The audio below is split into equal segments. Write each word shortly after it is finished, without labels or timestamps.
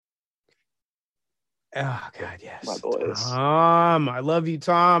Oh, God, yes. My boys. Tom, I love you,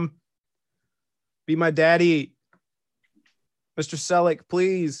 Tom. Be my daddy. Mr. Selleck,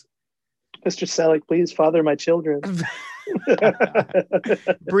 please. Mr. Selleck, please father my children.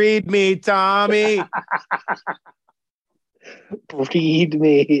 Breed me, Tommy. Breed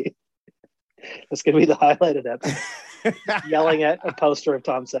me. That's going to be the highlight of that. Yelling at a poster of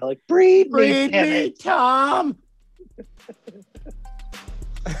Tom Selleck. Breed me, Tom.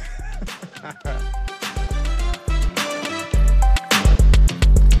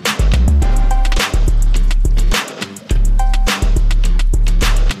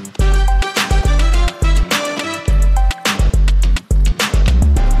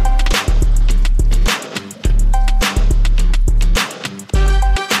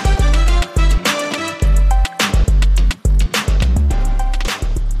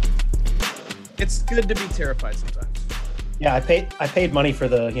 It's good to be terrified sometimes. Yeah, I paid money for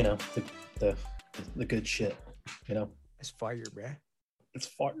the the good shit. It's fire, bruh. It's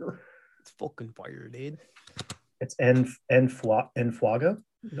fire. It's fucking fire, dude. It's Enfuago.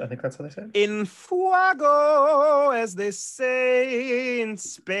 I think that's what they said. In fuego, as they say in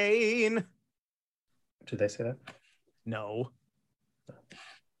Spain. Did they say that? No.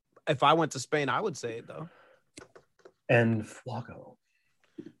 If I went to Spain, I would say it though. Enfuago.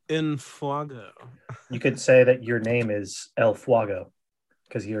 In fuego. You could say that your name is El Fuego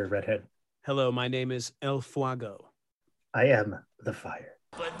because you're a redhead. Hello, my name is El Fuego. I am the fire.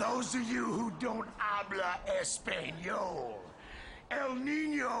 For those of you who don't habla español, El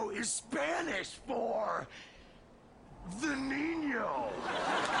Nino is Spanish for the Nino.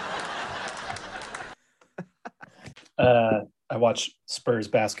 I watch Spurs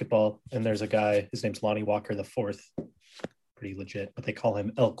basketball, and there's a guy, his name's Lonnie Walker the fourth. Pretty legit, but they call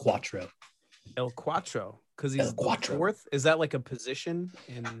him El Cuatro. El Cuatro, because he's El Cuatro. The fourth? Is that like a position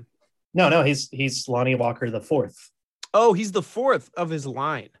in... No, he's Lonnie Walker the fourth. Oh, he's the fourth of his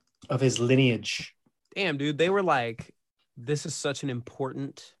line. Of his lineage. Damn, dude. They were like, this is such an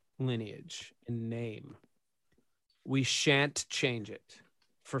important lineage and name. We shan't change it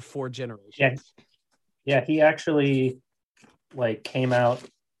for 4 generations. Yeah, he actually came out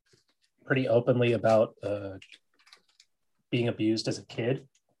pretty openly about being abused as a kid.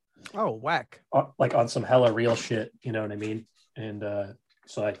 Oh, whack. On some hella real shit, you know what I mean? And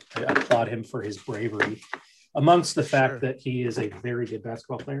so I applaud him for his bravery. Amongst the fact that he is a very good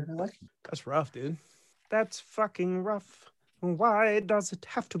basketball player. I like him. That's rough, dude. That's fucking rough. Why does it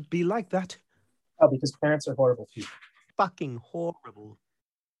have to be like that? Oh, because parents are horrible people. Fucking horrible.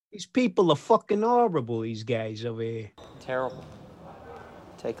 These people are fucking horrible, these guys over here. Terrible.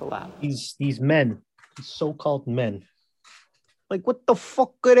 Take a lap. These men, these so-called men. Like, what the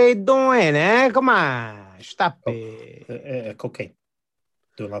fuck are they doing, eh? Come on. Stop it. Cocaine.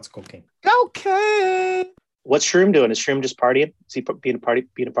 Doing lots of cocaine. Okay. What's Shroom doing? Is Shroom just partying? Is he being a party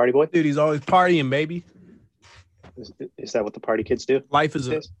boy? Dude, he's always partying, baby. Is that what the party kids do? Life is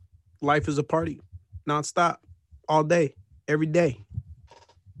a party. Nonstop. All day. Every day.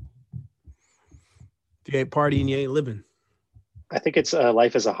 If you ain't partying, you ain't living. I think it's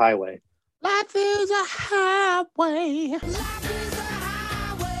life is a highway. Life is a highway.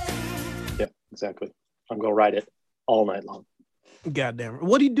 Yeah, exactly. I'm going to ride it all night long. Goddamn.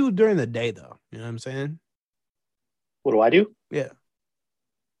 What do you do during the day, though? You know what I'm saying? What do I do? Yeah.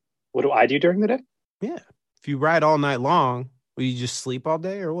 What do I do during the day? Yeah. If you ride all night long, will you just sleep all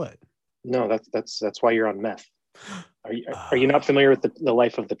day or what? No, that's why you're on meth. Are you not familiar with the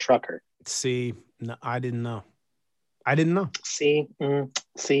life of the trucker? See, no, I didn't know. See, I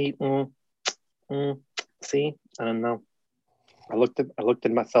don't know. I looked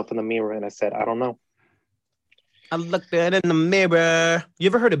at myself in the mirror and I said, I don't know. I looked at it in the mirror. You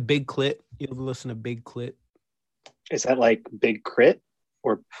ever heard of Big Clit? You ever listen to Big Clit? Is that like Big Crit,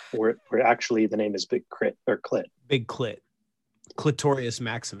 or actually the name is Big Crit or Clit? Big Clit, Clitorius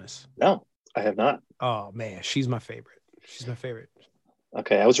Maximus. No, I have not. Oh man, she's my favorite.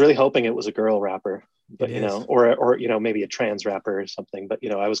 Okay, I was really hoping it was a girl rapper, but It you is. know, or you know, maybe a trans rapper or something. But you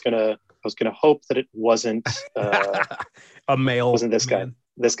know, I was gonna hope that it wasn't A male. wasn't this man. guy.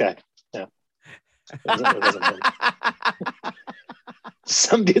 This guy, yeah. It wasn't him.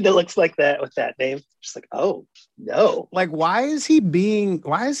 Some dude that looks like that with that name. Just like, oh no. Like, why is he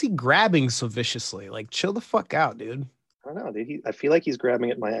grabbing so viciously? Like, chill the fuck out, dude. I don't know, dude. I feel like he's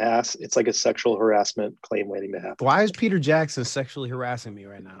grabbing at my ass. It's like a sexual harassment claim waiting to happen. Why is Peter Jackson sexually harassing me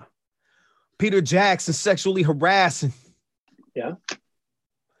right now? Peter Jackson sexually harassing. Yeah.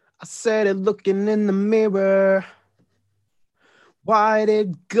 I said it looking in the mirror. Why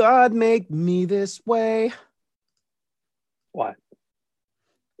did God make me this way? Why?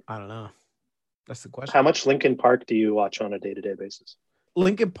 I don't know. That's the question. How much Linkin Park do you watch on a day-to-day basis?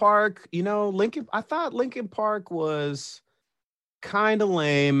 Linkin Park, I thought Linkin Park was kind of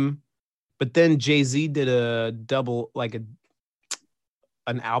lame, but then Jay-Z did an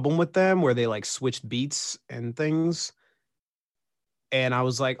album with them where they like switched beats and things. And I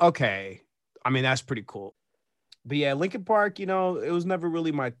was like, okay, I mean, that's pretty cool. But yeah, Linkin Park, it was never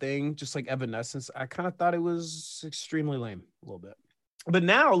really my thing. Just like Evanescence, I kind of thought it was extremely lame a little bit. But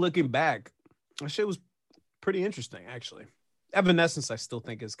now looking back, that shit was pretty interesting, actually. Evanescence, I still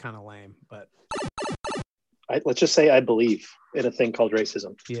think is kind of lame, but Let's just say I believe in a thing called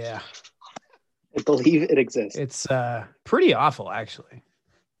racism. yeah, I believe it exists. it's pretty awful, actually.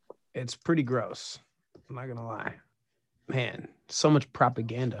 It's pretty gross. I'm not gonna lie, man. So much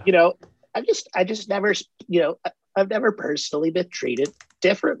propaganda. I just never, I've never personally been treated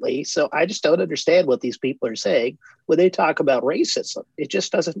differently. So I just don't understand what these people are saying when they talk about racism. It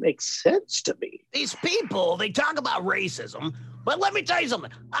just doesn't make sense to me. These people, they talk about racism, but let me tell you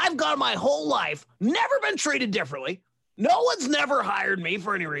something. I've gone my whole life, never been treated differently. No one's never hired me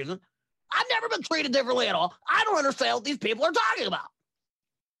for any reason. I've never been treated differently at all. I don't understand what these people are talking about.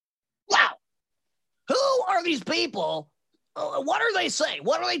 Wow. Who are these people? What are they saying?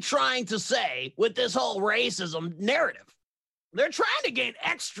 What are they trying to say with this whole racism narrative? They're trying to gain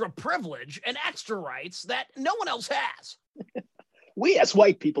extra privilege and extra rights that no one else has. We as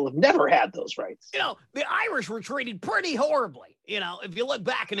white people have never had those rights. The Irish were treated pretty horribly. If you look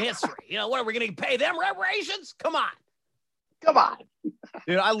back in history, what are we going to pay them reparations? Come on. Come on.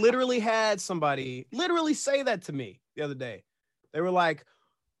 Dude, I literally had somebody say that to me the other day. They were like,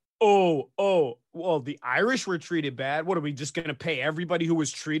 oh, well, the Irish were treated bad. What are we just going to pay everybody who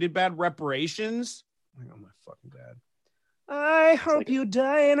was treated bad reparations? Oh my fucking God. I hope you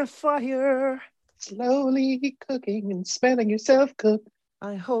die in a fire. Slowly cooking and smelling yourself cooked.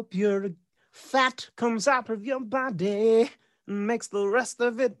 I hope your fat comes out of your body and makes the rest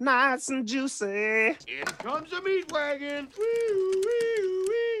of it nice and juicy. Here comes the meat wagon.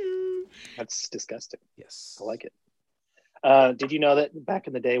 That's disgusting. Yes. I like it. Did you know that back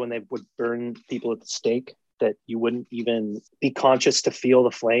in the day when they would burn people at the stake, that you wouldn't even be conscious to feel the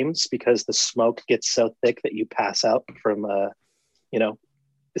flames because the smoke gets so thick that you pass out from,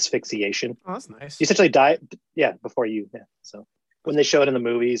 asphyxiation? Oh, that's nice. You essentially die, before you. Yeah. So when they show it in the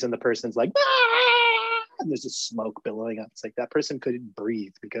movies and the person's like, and there's just smoke billowing up, it's like that person couldn't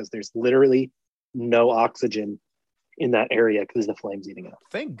breathe because there's literally no oxygen in that area because the flames eating up.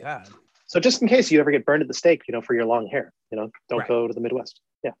 Thank God. So just in case you ever get burned at the stake, for your long hair, don't Right. go to the Midwest.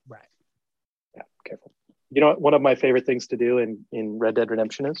 Yeah. Right. Yeah. Careful. You know what one of my favorite things to do in Red Dead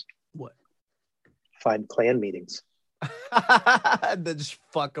Redemption is? What? Find clan meetings. Then just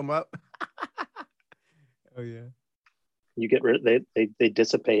fuck them up. Oh yeah. You get rid they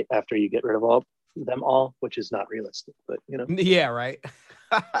dissipate after you get rid of them all, which is not realistic, but Yeah, right.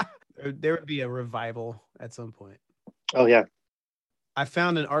 There would be a revival at some point. Oh yeah. I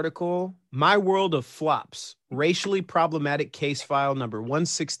found an article, My World of Flops, Racially Problematic Case File number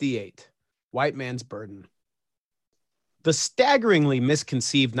 168, White Man's Burden. The staggeringly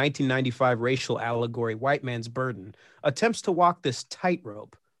misconceived 1995 racial allegory, White Man's Burden, attempts to walk this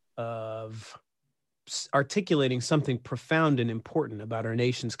tightrope of articulating something profound and important about our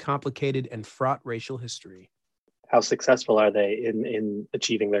nation's complicated and fraught racial history. How successful are they in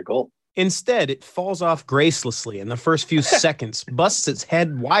achieving their goal? Instead, it falls off gracelessly in the first few seconds, busts its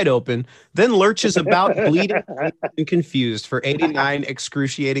head wide open, then lurches about bleeding and confused for 89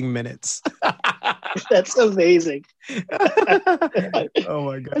 excruciating minutes. That's amazing. Oh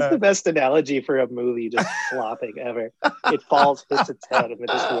my God. That's the best analogy for a movie just flopping ever. It falls, hits its head, and it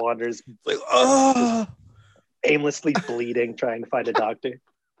just wanders, Like, oh. aimlessly bleeding, trying to find a doctor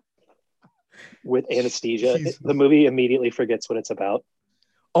with anesthesia. Jesus. The movie immediately forgets what it's about.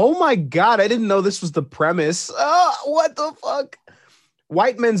 Oh my God, I didn't know this was the premise. Oh, what the fuck?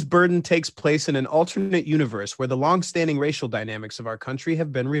 White Men's Burden takes place in an alternate universe where the long-standing racial dynamics of our country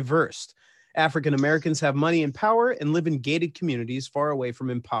have been reversed. African Americans have money and power and live in gated communities far away from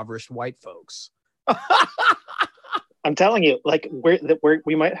impoverished white folks. I'm telling you, like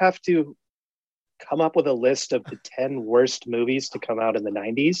we might have to come up with a list of the 10 worst movies to come out in the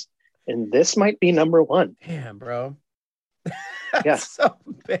 90s, and this might be number one. Damn, bro. Yeah. So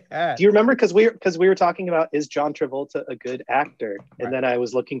bad. Do you remember? Because we were talking about, is John Travolta a good actor? And Right. then I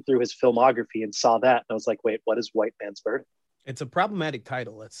was looking through his filmography and saw that, and I was like, wait, what is White Man's Burden? It's a problematic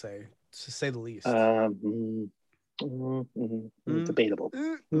title, let's say, to say the least. Debatable.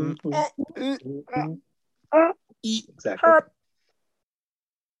 Exactly.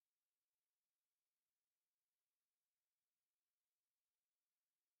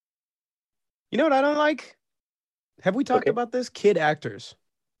 You know what I don't like? Have we talked Okay. about this? Kid actors.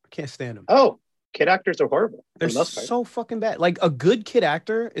 I can't stand them. Oh, kid actors are horrible They're for the most part. so fucking bad. Like a good kid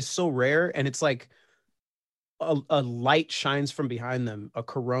actor is so rare, and it's like a light shines from behind them, a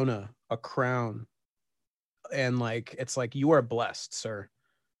corona, a crown, and like it's like you are blessed, sir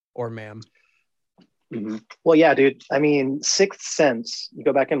or ma'am. Mm-hmm. Well, yeah, dude. I mean, Sixth Sense. You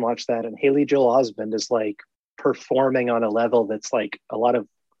go back and watch that, and Haley Joel Osment is like performing on a level that's like a lot of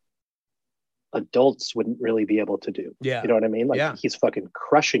adults wouldn't really be able to do. Yeah. You know what I mean? Like Yeah. he's fucking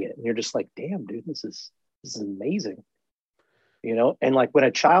crushing it. And you're just like, damn, dude, this is amazing. You know, and like when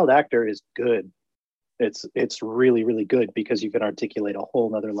a child actor is good, it's really, really good because you can articulate a whole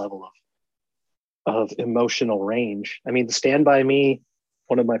nother level of emotional range. I mean, Stand By Me,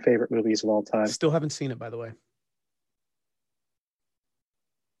 one of my favorite movies of all time. Still haven't seen it, by the way.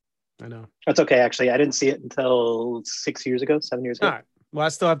 I know. That's okay, actually. I didn't see it until 7 years ago. All right. Well, I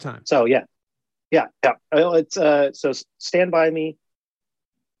still have time. So yeah. It's so Stand By Me,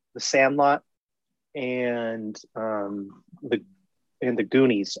 The Sandlot, and the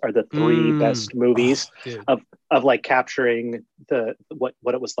Goonies are the three best movies of like capturing what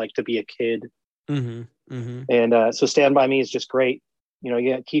it was like to be a kid. Mm-hmm. Mm-hmm. And so Stand By Me is just great. You know,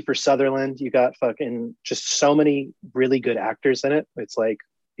 you got Kiefer Sutherland, you got fucking just so many really good actors in it. It's like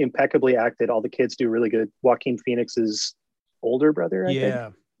impeccably acted. All the kids do really good. Joaquin Phoenix's older brother, I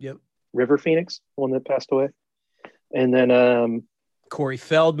think. Yep. River Phoenix, the one that passed away. And then Corey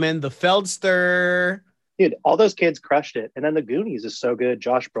Feldman, the Feldster. Dude, all those kids crushed it. And then the Goonies is so good.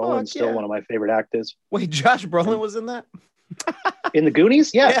 Josh Brolin's still one of my favorite actors. Wait, Josh Brolin was in that? In the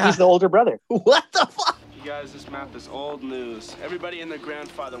Goonies? Yeah, he's the older brother. What the fuck? You guys, this map is old news. Everybody and their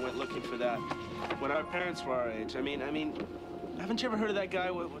grandfather went looking for that when our parents were our age. I mean, haven't you ever heard of that guy?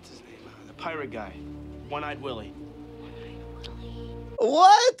 What's his name? The pirate guy. One-Eyed Willie.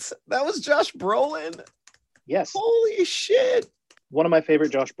 What? That was Josh Brolin? Yes. Holy shit. One of my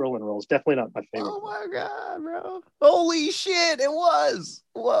favorite Josh Brolin roles. Definitely not my favorite. Oh my God, bro. Holy shit, it was.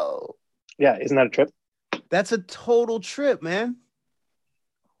 Whoa. Yeah, isn't that a trip? That's a total trip, man.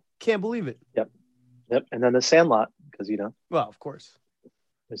 Can't believe it. Yep. And then The Sandlot, because, you know. Well, of course.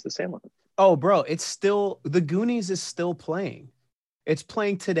 There's The Sandlot. Oh, bro, it's still, The Goonies is still playing. It's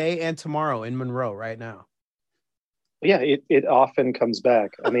playing today and tomorrow in Monroe right now. Yeah, it often comes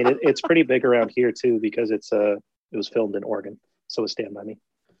back. I mean, it's pretty big around here too because it was filmed in Oregon. So is Stand By Me.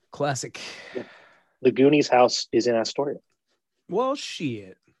 Classic. Yeah. The Goonies house is in Astoria. Well,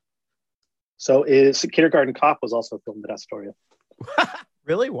 shit. So is Kindergarten Cop was also filmed in Astoria.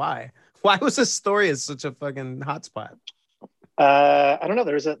 Really? Why? Why was Astoria such a fucking hotspot? I don't know.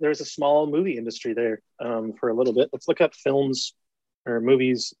 There was a small movie industry there for a little bit. Let's look up films or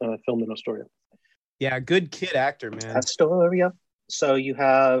movies filmed in Astoria. Yeah, good kid actor, man. Astoria. So you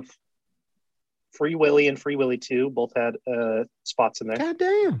have Free Willy and Free Willy 2 both had spots in there. God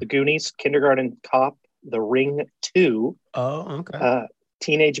damn. The Goonies, Kindergarten Cop, The Ring 2. Oh, okay.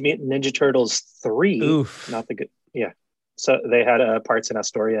 Teenage Mutant Ninja Turtles 3. Oof. Not the good. Yeah. So they had parts in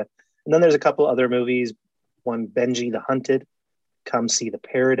Astoria. And then there's a couple other movies. One, Benji the Hunted, Come See the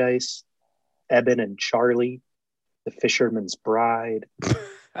Paradise, Eben and Charlie, The Fisherman's Bride.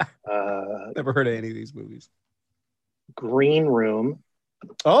 Never heard of any of these movies. Green Room.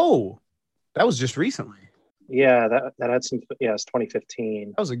 Oh, that was just recently. Yeah, that had some. Yeah, it's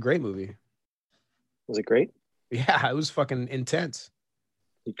 2015. That was a great movie. Was it great? Yeah, it was fucking intense.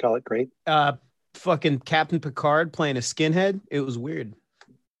 You'd call it great? Fucking Captain Picard playing a skinhead. It was weird.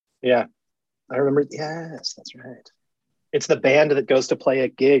 Yeah, I remember. Yes, that's right. It's the band that goes to play a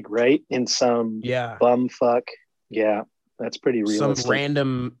gig, right? In some bumfuck. Yeah, that's pretty realistic. Some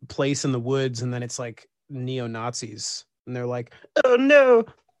random place in the woods, and then it's like neo-Nazis, and they're like, "Oh no!"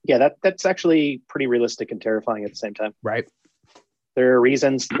 Yeah, that's actually pretty realistic and terrifying at the same time. Right. There are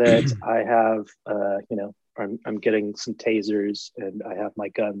reasons that I have, I'm getting some tasers, and I have my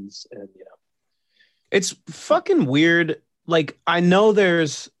guns, and it's fucking weird. Like, I know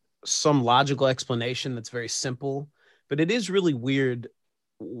there's some logical explanation that's very simple, but it is really weird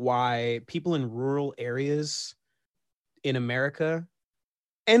why people in rural areas in America,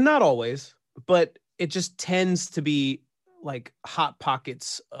 and not always, but it just tends to be like hot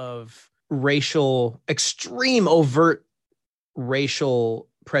pockets of extreme overt racial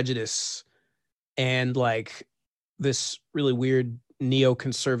prejudice and like this really weird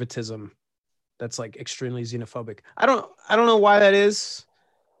neoconservatism that's like extremely xenophobic. I don't know why that is.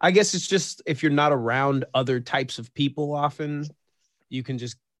 I guess it's just if you're not around other types of people often, you can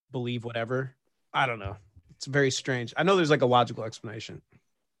just believe whatever. I don't know. It's very strange. I know there's like a logical explanation.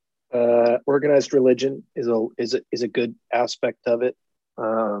 Organized religion is a good aspect of it.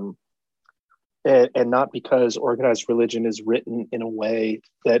 and not because organized religion is written in a way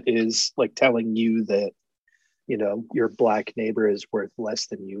that is like telling you that, you know, your black neighbor is worth less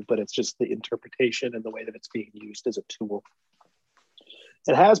than you, but it's just the interpretation and the way that it's being used as a tool.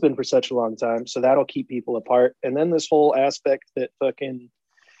 It has been for such a long time, so that'll keep people apart. And then this whole aspect that fucking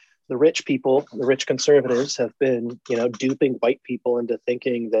the rich people, the rich conservatives have been, you know, duping white people into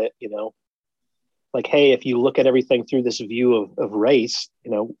thinking that, you know, like, hey, if you look at everything through this view of race,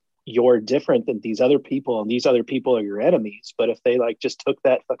 you know, you're different than these other people and these other people are your enemies. But if they like just took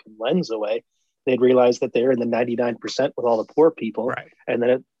that fucking lens away, they'd realize that they're in the 99% with all the poor people. Right. And then,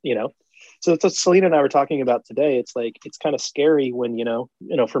 it, you know, so it's what Selena and I were talking about today. It's like, it's kind of scary when, you know,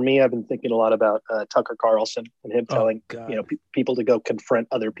 for me, I've been thinking a lot about Tucker Carlson and him telling, you know, people to go confront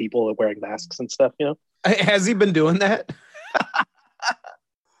other people wearing masks and stuff, you know? Has he been doing that?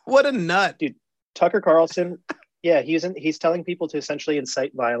 What a nut. Dude, Tucker Carlson. Yeah. He's telling people to essentially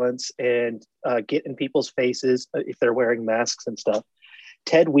incite violence and get in people's faces if they're wearing masks and stuff.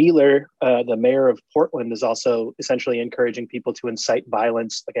 Ted Wheeler, the mayor of Portland, is also essentially encouraging people to incite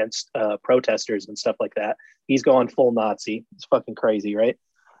violence against protesters and stuff like that. He's going full Nazi. It's fucking crazy, right?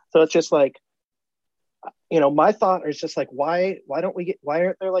 So it's just like, you know, my thought is just like, why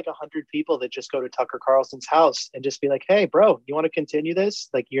aren't there like 100 people that just go to Tucker Carlson's house and just be like, hey, bro, you want to continue this?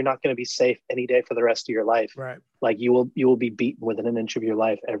 Like, you're not going to be safe any day for the rest of your life. Right. Like you will be beaten within an inch of your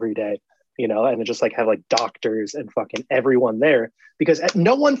life every day. You know, and just like have like doctors and fucking everyone there because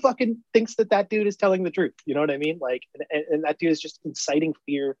no one fucking thinks that dude is telling the truth. You know what I mean? Like, and that dude is just inciting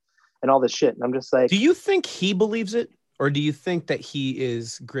fear and all this shit. And I'm just like, do you think he believes it, or do you think that he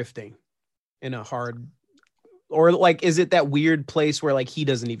is grifting in a hard, or like, is it that weird place where like he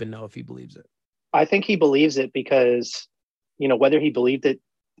doesn't even know if he believes it? I think he believes it because, you know, whether he believed it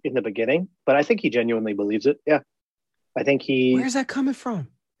in the beginning, but I think he genuinely believes it. Yeah, I think he. Where's that coming from?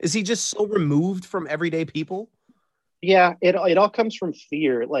 Is he just so removed from everyday people? Yeah, it all comes from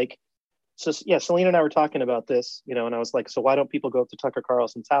fear. Like, so yeah, Selena and I were talking about this, you know, and I was like, so why don't people go up to Tucker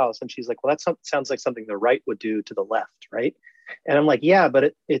Carlson's house? And she's like, well, that sounds like something the right would do to the left, right? And I'm like, yeah,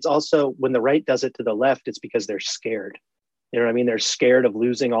 but it's also when the right does it to the left, it's because they're scared. You know what I mean? They're scared of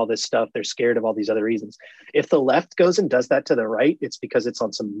losing all this stuff. They're scared of all these other reasons. If the left goes and does that to the right, it's because it's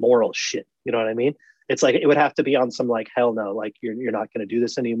on some moral shit. You know what I mean? It's like, it would have to be on some like, hell no, like you're not going to do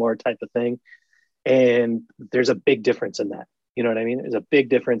this anymore type of thing. And there's a big difference in that. You know what I mean? There's a big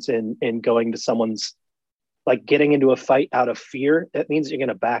difference in going to someone's, like getting into a fight out of fear. That means you're going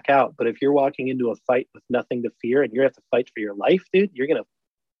to back out. But if you're walking into a fight with nothing to fear and you have to fight for your life, dude, you're going to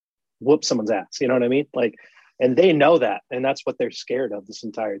whoop someone's ass. You know what I mean? Like, and they know that. And that's what they're scared of this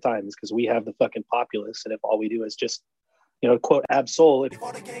entire time, is because we have the fucking populace. And if all we do is just, you know, quote, Absol. If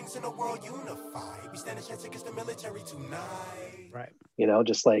all the gangs in the world unify, we stand a chance against the military tonight. Right. You know,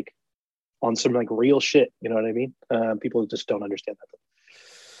 just like on some like real shit. You know what I mean? People just don't understand that.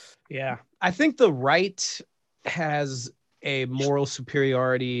 Yeah. I think the right has a moral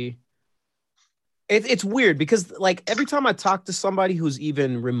superiority. It's weird because like every time I talk to somebody who's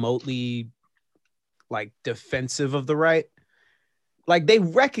even remotely like defensive of the right, like they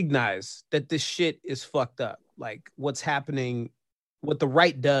recognize that this shit is fucked up. Like what's happening, what the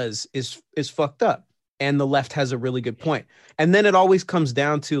right does is fucked up. And the left has a really good point. And then it always comes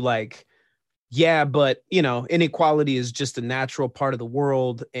down to like, yeah, but you know, inequality is just a natural part of the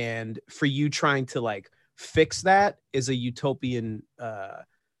world. And for you trying to like fix that is a utopian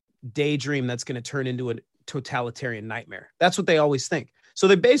daydream that's going to turn into a totalitarian nightmare. That's what they always think. So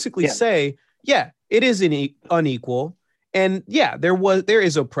they basically say, yeah, it is unequal. And yeah, there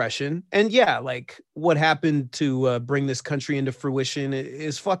is oppression. And yeah, like what happened to bring this country into fruition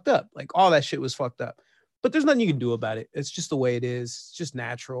is fucked up. Like all that shit was fucked up. But there's nothing you can do about it. It's just the way it is. It's just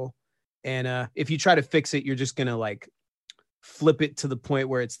natural. And if you try to fix it, you're just going to like flip it to the point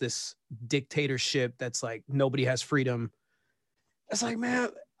where it's this dictatorship that's like nobody has freedom. It's like, man,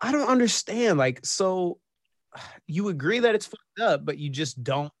 I don't understand. Like, so you agree that it's fucked up, but you just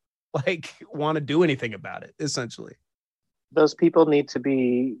don't like want to do anything about it, essentially. Those people need to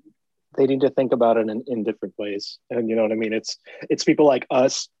think about it in different ways. And you know what I mean? It's people like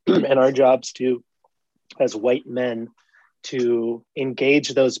us and our jobs to, as white men, to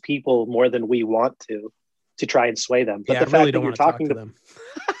engage those people more than we want to try and sway them. But yeah, the I really fact don't that you're want to talking talk to them.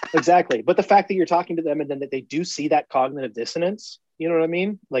 Exactly. But the fact that you're talking to them and then that they do see that cognitive dissonance, you know what I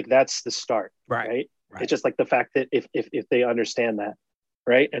mean? Like that's the start, right? It's just like the fact that if they understand that,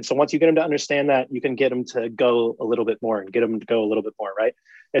 right? And so once you get them to understand that, you can get them to go a little bit more and get them to go a little bit more, right?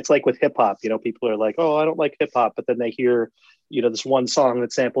 It's like with hip hop, people are like, oh, I don't like hip hop, but then they hear, this one song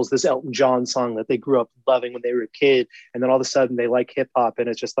that samples this Elton John song that they grew up loving when they were a kid, and then all of a sudden they like hip hop, and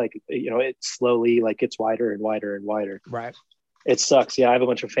it's just like, it slowly like gets wider and wider and wider. Right. It sucks. Yeah, I have a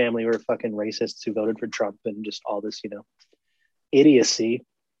bunch of family who are fucking racists who voted for Trump and just all this, idiocy.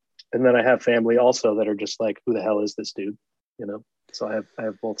 And then I have family also that are just like, who the hell is this dude? So I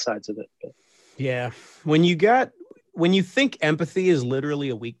have both sides of it. But. Yeah. When you think empathy is literally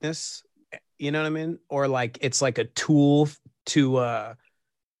a weakness, you know what I mean? Or like, it's like a tool to,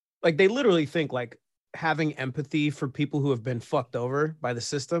 like they literally think like having empathy for people who have been fucked over by the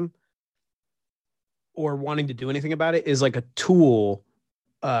system or wanting to do anything about it is like a tool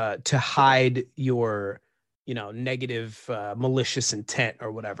to hide your, negative, malicious intent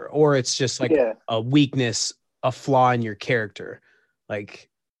or whatever. Or it's just like a weakness, a flaw in your character. Like,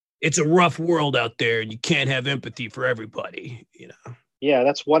 it's a rough world out there and you can't have empathy for everybody, Yeah,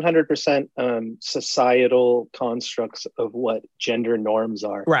 that's 100% societal constructs of what gender norms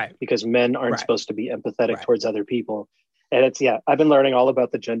are. Right. Because men aren't supposed to be empathetic towards other people. And I've been learning all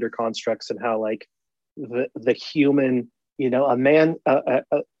about the gender constructs and how like the human, a man,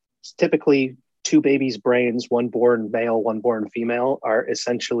 typically two babies' brains, one born male, one born female, are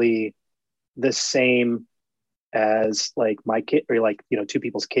essentially the same as like my kid, or like, two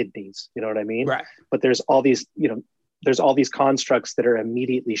people's kidneys, you know what I mean? Right. But there's all these, there's all these constructs that are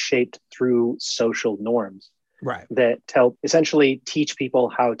immediately shaped through social norms, right? That essentially teach people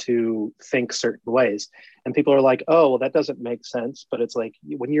how to think certain ways. And people are like, oh, well, that doesn't make sense. But it's like,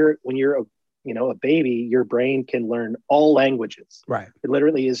 when you're a baby, your brain can learn all languages. Right. It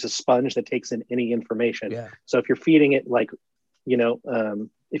literally is a sponge that takes in any information. Yeah. So if you're feeding it like,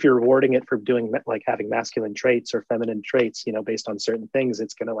 if you're rewarding it for doing like having masculine traits or feminine traits, based on certain things,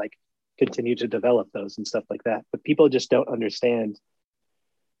 it's going to like continue to develop those and stuff like that. But people just don't understand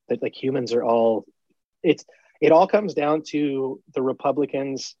that like humans are all, it all comes down to the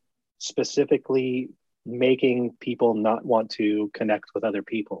Republicans specifically making people not want to connect with other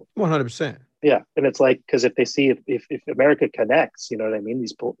people. 100%. Yeah. And it's like, because if they see if America connects, you know what I mean?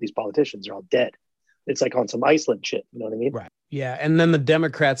 These politicians are all dead. It's like on some Iceland shit. You know what I mean? Right. Yeah. And then the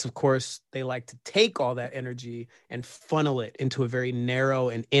Democrats, of course, they like to take all that energy and funnel it into a very narrow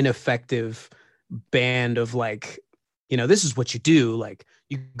and ineffective band of like, this is what you do. Like,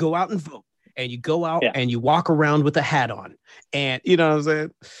 you go out and vote, and you go out and you walk around with a hat on, and you know what I'm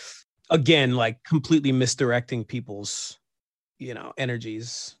saying? Again, like completely misdirecting people's,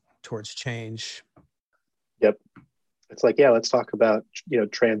 energies towards change. Yep. It's like, let's talk about,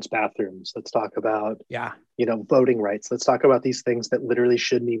 trans bathrooms. Let's talk about, voting rights. Let's talk about these things that literally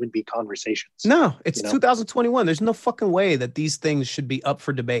shouldn't even be conversations. No, it's 2021. There's no fucking way that these things should be up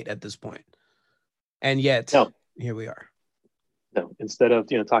for debate at this point. And yet, here we are. No, instead of,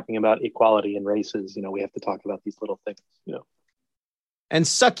 talking about equality and races, we have to talk about these little things, And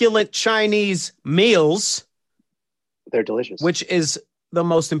succulent Chinese meals. They're delicious. Which is the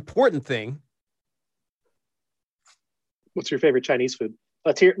most important thing. What's your favorite Chinese food?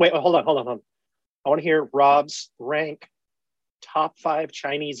 Let's hear. Wait, hold on. I want to hear Rob's rank top 5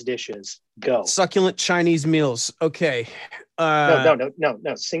 Chinese dishes. Go. Succulent Chinese meals. Okay.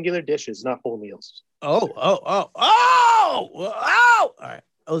 No. Singular dishes, not whole meals. Oh. All right.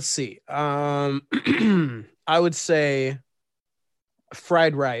 Let's see. I would say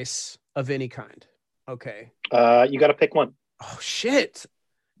fried rice of any kind. Okay. You got to pick one. Oh shit.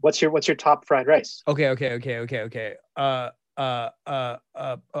 What's your top fried rice? Okay.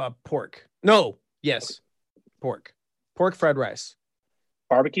 Pork. No. Yes. Pork. Pork fried rice.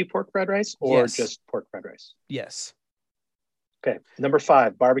 Barbecue pork fried rice or just pork fried rice? Yes. Okay. Number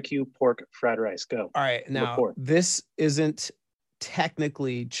 5, barbecue pork fried rice. Go. All right. Now, this isn't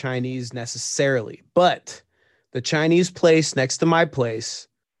technically Chinese necessarily, but the Chinese place next to my place,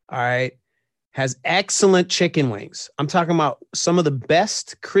 all right, has excellent chicken wings. I'm talking about some of the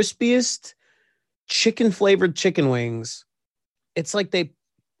best, crispiest chicken flavored chicken wings. It's like they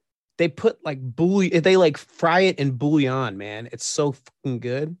put like bouillon, they like fry it in bouillon, man. It's so fucking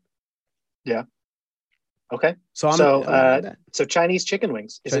good. Yeah. Okay. So Chinese chicken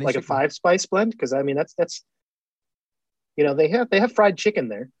wings. Is it like a 5-spice blend? Because I mean that's they have fried chicken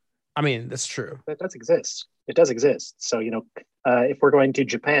there. I mean, that's true. That does exist. It does exist. So, if we're going to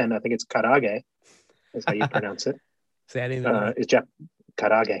Japan, I think it's karage is how you pronounce it. It's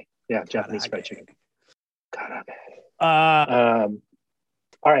karage. Yeah, Japanese fried chicken. Karage.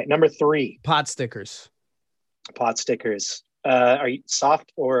 All right, number 3. Pot stickers. Are you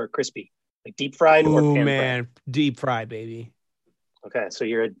soft or crispy? Like deep fried or pan fried? Man, deep fried, baby. Okay, so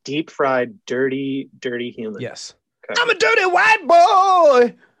you're a deep fried, dirty human. Yes. Okay. I'm a dirty white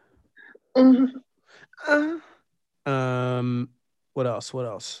boy. What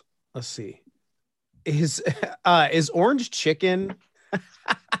else? Let's see. Is orange chicken?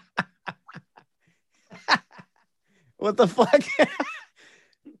 What the fuck?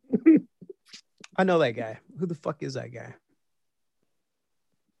 I know that guy. Who the fuck is that guy?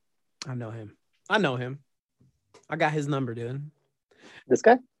 I know him. I got his number, dude. This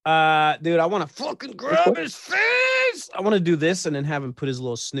guy? Dude, I want to fucking grab his face. I want to do this and then have him put his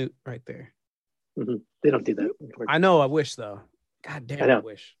little snoot right there. Mm-hmm. They don't do that. I know. I wish though. God damn, I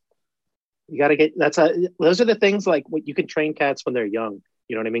wish. You got to get those are the things like what you can train cats when they're young.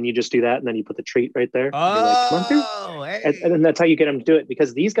 You know what I mean? You just do that and then you put the treat right there. Oh, hey. And then that's how you get them to do it,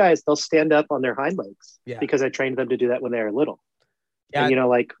 because these guys, they'll stand up on their hind legs because I trained them to do that when they were little. Yeah. And,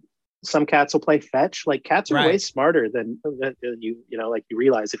 like some cats will play fetch. Like cats are way smarter than you like you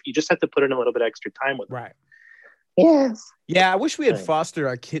realize if you just have to put in a little bit extra time with them. Right. Yes. Yeah. I wish we had fostered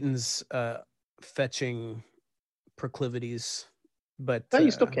our kittens' fetching proclivities, but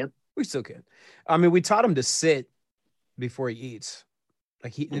you still can. We still can. I mean, we taught him to sit before he eats.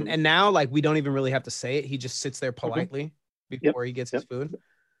 Like and now like we don't even really have to say it. He just sits there politely before he gets his food.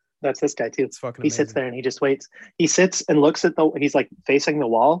 That's this guy too. It's fucking amazing. He sits there and he just waits. He sits and looks at he's like facing the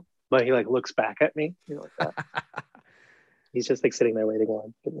wall, but he like looks back at me, like that. He's just like sitting there waiting while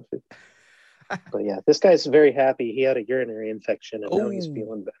I'm getting the food. But yeah, this guy's very happy. He had a urinary infection and now he's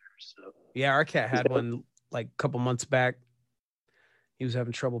feeling better. So yeah, our cat had one like a couple months back. He was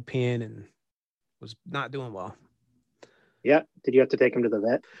having trouble peeing and was not doing well. Yeah. Did you have to take him to the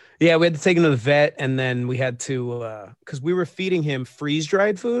vet? Yeah, we had to take him to the vet, and then we had to because we were feeding him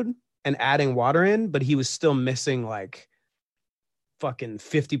freeze-dried food and adding water in, but he was still missing like fucking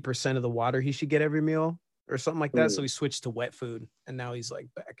 50% of the water he should get every meal or something like that. So we switched to wet food, and now he's like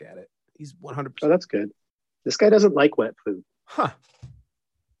back at it. He's 100%. Oh, that's good. This guy doesn't like wet food. Huh.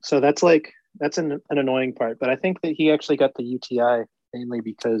 So that's an annoying part, but I think that he actually got the UTI mainly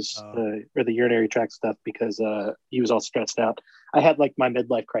because or the urinary tract stuff because he was all stressed out. I had like my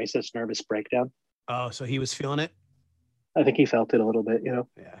midlife crisis nervous breakdown. Oh, so he was feeling it? I think he felt it a little bit, Yeah.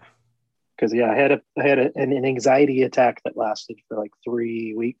 Because I had an anxiety attack that lasted for like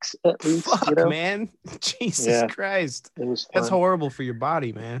 3 weeks at least. Fuck, man. Jesus Christ. It was fun. That's horrible for your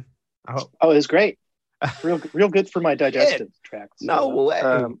body, man. Oh, it was great. Real good for my digestive tract. No way.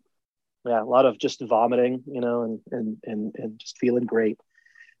 Yeah, a lot of just vomiting, and just feeling great.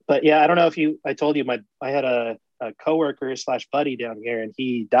 But yeah, I don't know if I told you I had a coworker / buddy down here, and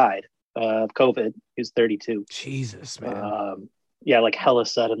he died of COVID. He was 32. Jesus, man. Yeah, like hella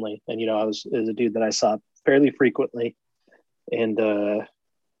suddenly. And it was a dude that I saw fairly frequently, and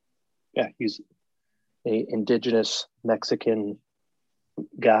he's a indigenous Mexican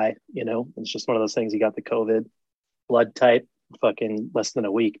guy. It's just one of those things. He got the COVID, blood type. Fucking less than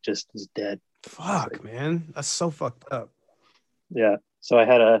a week, just is dead. Fuck, man, that's so fucked up. Yeah, so I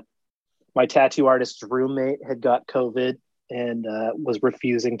had my tattoo artist's roommate had got COVID and was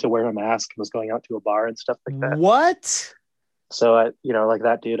refusing to wear a mask and was going out to a bar and stuff like that. What? So I, like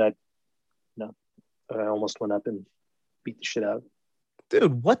that dude, I almost went up and beat the shit out.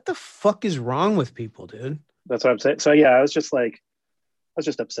 Dude, what the fuck is wrong with people, dude? That's what I'm saying. So yeah, I was just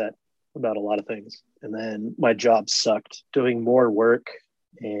upset about a lot of things, and then my job sucked, doing more work,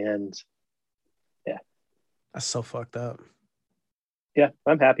 and that's so fucked up. Yeah,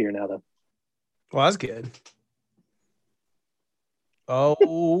 I'm happier now though. Well, that's good.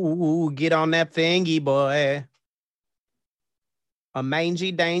 Oh, get on that thingy, boy. A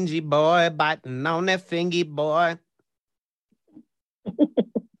mangy dangy boy biting on that fingy, boy.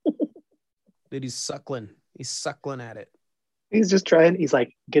 Dude, he's suckling at it. He's just trying. He's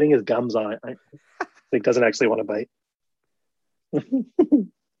like getting his gums on it. He doesn't actually want to bite.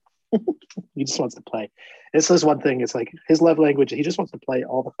 He just wants to play. This is one thing. It's like his love language. He just wants to play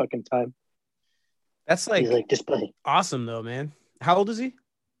all the fucking time. That's like, he's like, just play. Awesome though, man. How old is he?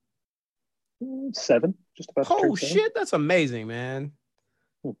 7. Just about. Oh shit, that's amazing, man.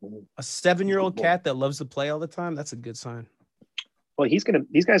 Mm-hmm. A 7-year-old cat that loves to play all the time. That's a good sign. Well, these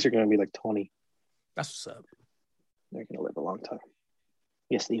guys are gonna be like 20. That's what's up. They're going to live a long time.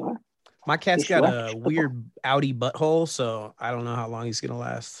 Yes, they are. My cat's got a weird outy butthole, so I don't know how long he's going to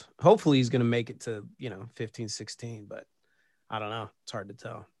last. Hopefully he's going to make it to, 15, 16, but I don't know. It's hard to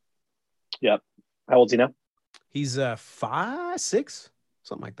tell. Yep. How old is he now? He's 5, 6,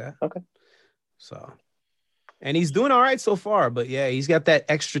 something like that. Okay. So, and he's doing all right so far, but yeah, he's got that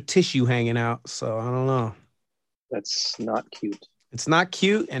extra tissue hanging out, so I don't know. That's not cute. It's not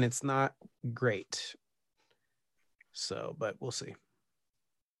cute, and it's not great. So, but we'll see.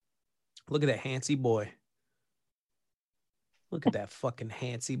 Look at that handsy boy. Look at that fucking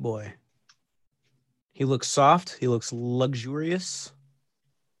handsy boy. He looks soft. He looks luxurious.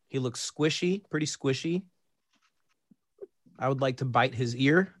 He looks squishy, pretty squishy. I would like to bite his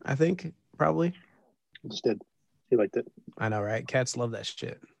ear, I think, probably. Just did. He liked it. I know, right? Cats love that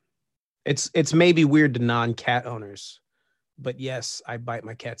shit. It's maybe weird to non-cat owners, but yes, I bite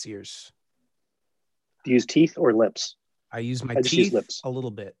my cat's ears. Do you use teeth or lips? I use my just use teeth lips. a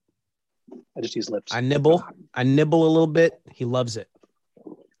little bit. I just use lips. I nibble a little bit. He loves it.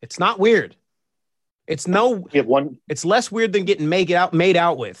 It's not weird. It's You have one. It's less weird than getting made out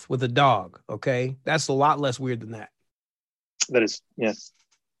with a dog. Okay, that's a lot less weird than that. That is, yes.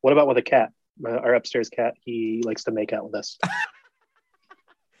 What about with a cat? Our upstairs cat, he likes to make out with us.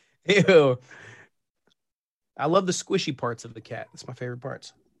 Ew. I love the squishy parts of the cat. That's my favorite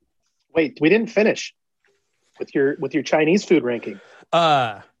parts. Wait, we didn't finish with your Chinese food ranking.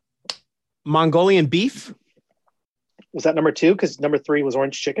 Mongolian beef. Was that number 2? Because number 3 was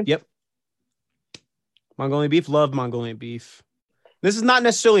orange chicken. Yep. Mongolian beef. Love Mongolian beef. This is not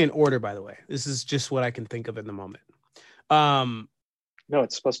necessarily in order, by the way. This is just what I can think of in the moment. No,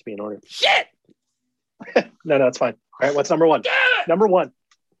 it's supposed to be in order. Shit. No, it's fine. All right, what's number 1? Number 1.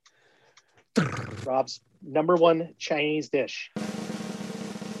 Rob's number 1 Chinese dish.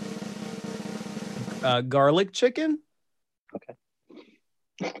 Garlic chicken. Okay.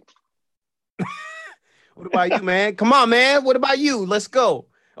 What about you, man? Come on, man. What about you? Let's go.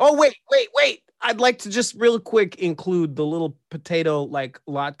 Oh, wait. I'd like to just real quick include the little potato like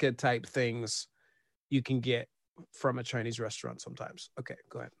latke type things you can get from a Chinese restaurant sometimes. Okay,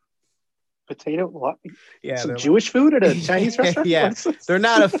 go ahead. Potato? Yeah, some Jewish food at a Chinese restaurant? Yeah, they're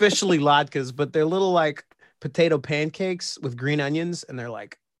not officially latkes, but they're little like potato pancakes with green onions, and they're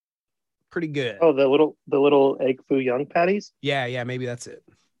like pretty good. Oh, the little egg foo young patties? Yeah, maybe that's it.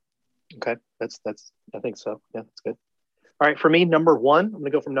 Okay, that's I think so. Yeah, that's good. All right, for me, number 1, I'm gonna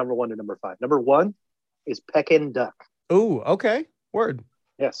go from number 1 to number 5. Number 1 is Peking duck. Oh, okay. Word.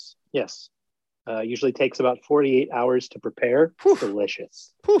 Yes. Usually takes about 48 hours to prepare. Poof.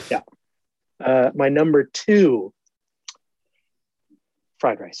 Delicious. Poof. Yeah. My number 2,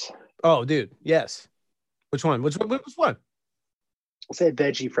 fried rice. Oh, dude. Yes. Which one? Which one? I'll say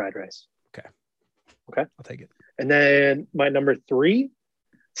veggie fried rice. Okay. I'll take it. And then my number 3,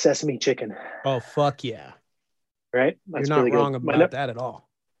 sesame chicken. Oh, fuck yeah. Right? That's You're not really wrong good. About that at all.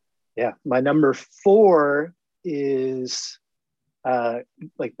 Yeah. My number 4 is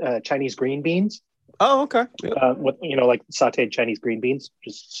Chinese green beans. Oh, okay. With like sauteed Chinese green beans,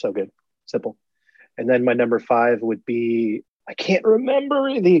 just so good, simple. And then my number 5 would be, I can't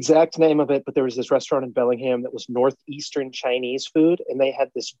remember the exact name of it, but there was this restaurant in Bellingham that was northeastern Chinese food, and they had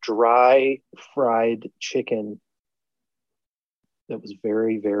this dry fried chicken that was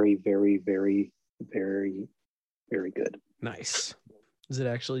very, very, very, very, very, very good. Nice. Is it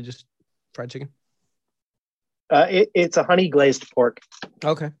actually just fried chicken? It's a honey glazed pork.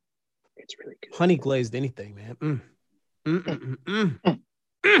 Okay. It's really good. Honey glazed anything, man.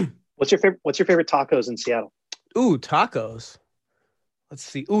 What's your favorite tacos in Seattle? Ooh, tacos. Let's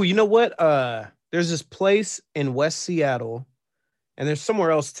see. Ooh, you know what? There's this place in West Seattle, and there's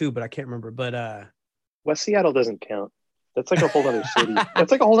somewhere else too, but I can't remember. But West Seattle doesn't count. That's like a whole other city.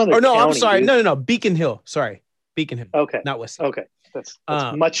 That's like a whole other. Oh no, county, I'm sorry. Dude. No. Beacon Hill. Sorry, Beacon Hill. Okay. Not West Seattle. Okay. That's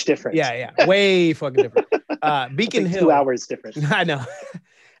much different. Yeah. Way fucking different. Beacon Hill. 2 hours different. I know.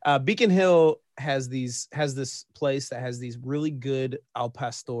 Beacon Hill has this place that has these really good al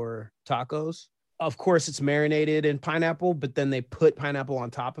pastor tacos. Of course, it's marinated in pineapple, but then they put pineapple on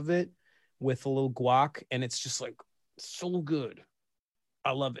top of it with a little guac, and it's just like so good.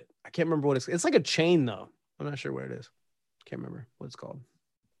 I love it. I can't remember what it's like a chain though. I'm not sure what it is. Can't remember what it's called.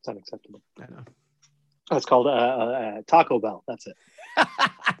 It's unacceptable. I know. Oh, it's called Taco Bell. That's it.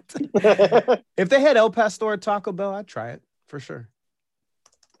 If they had El Pastor at Taco Bell, I'd try it for sure.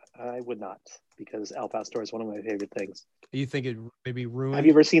 I would not, because Al Pastor is one of my favorite things. You think it maybe ruined? Have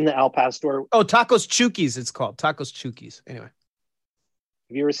you ever seen the Al Pastor? Oh, Tacos Chukis, it's called. Tacos Chukis. Anyway.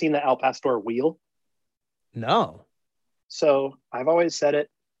 Have you ever seen the Al Pastor wheel? No. So I've always said it,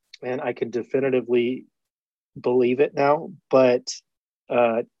 and I can definitively believe it now, but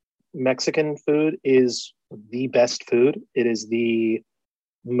Mexican food is the best food. It is the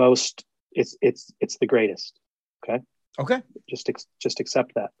most, it's the greatest. Okay. Just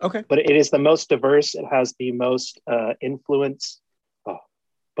accept that. Okay. But it is the most diverse. It has the most influence.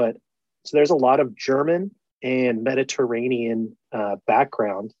 But so there's a lot of German and Mediterranean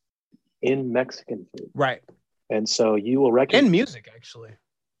background in Mexican food. Right. And so you will recognize. And music, actually.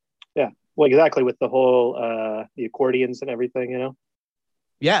 Yeah. Well, exactly. With the whole, the accordions and everything,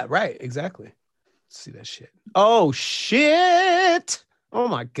 Yeah, right. Exactly. Let's see that shit. Oh, shit. Oh,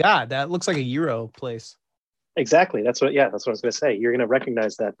 my God. That looks like a Euro place. Exactly. That's what I was going to say. You're going to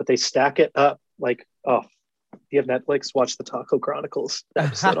recognize that. But they stack it up like, oh, if you have Netflix, watch the Taco Chronicles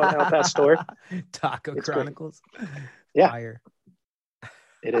episode on Al Pastor. Taco It's Chronicles. Great. Yeah. Fire.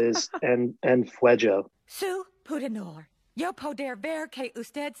 It is. And Fuego. Su Pudenor. Yo poder ver que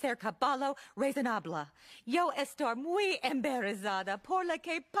usted ser caballo razonable. Yo estoy muy embarazada por la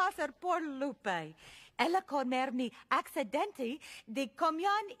que pasar por Lupe. Ella comer mi accidente de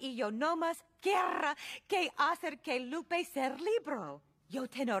comión y yo nomás quiera que hacer que Lupe ser libro. Yo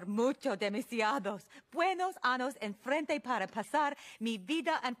tenor mucho demasiados buenos años enfrente para pasar mi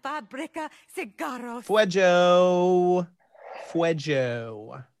vida en fábrica cigarros. Fuego.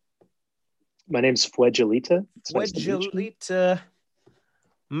 My name's Fuegolita. Fuegolita.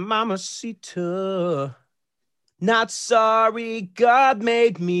 Mamacita. Not sorry God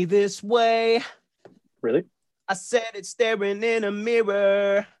made me this way. Really? I said it staring in a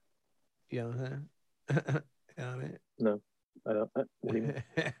mirror. You know what I'm saying? You know what I mean? No, I don't. What do you mean?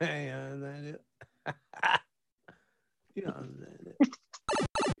 You know what I'm saying?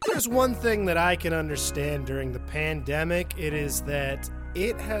 There's one thing that I can understand during the pandemic. It is that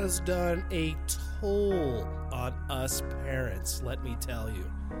it has done a toll on us parents, let me tell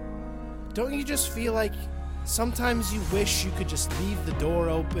you. Don't you just feel like sometimes you wish you could just leave the door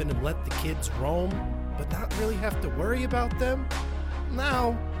open and let the kids roam, but not really have to worry about them?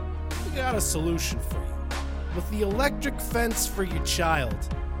 Now, we got a solution for you. With the electric fence for your child,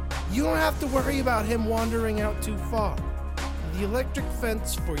 you don't have to worry about him wandering out too far. The electric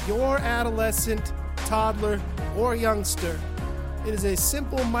fence for your adolescent, toddler, or youngster. It is a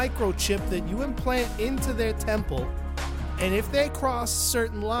simple microchip that you implant into their temple, and if they cross a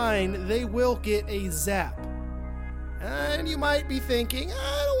certain line, they will get a zap. And you might be thinking,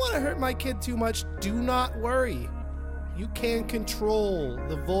 I don't want to hurt my kid too much. Do not worry. You can control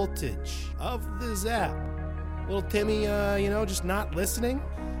the voltage of the zap. Little Timmy, just not listening?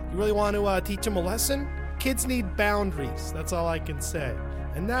 You really want to teach him a lesson? Kids need boundaries. That's all I can say.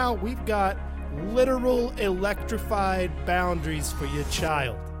 And now we've got literal electrified boundaries for your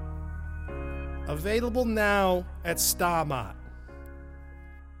child. Available now at Starmart.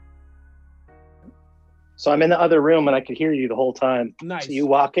 So I'm in the other room and I could hear you the whole time. Nice. So you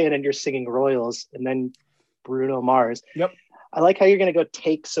walk in and you're singing Royals and then Bruno Mars. Yep. I like how you're going to go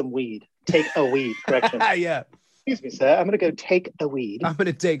take some weed. Take a weed. Correction. Yeah. Excuse me, sir. I'm going to go take a weed. I'm going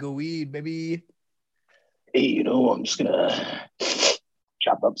to take a weed, baby. Hey, I'm just going to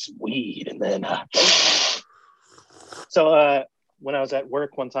chop up some weed and then... So when I was at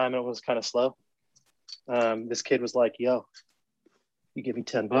work one time and it was kind of slow, this kid was like, yo, you give me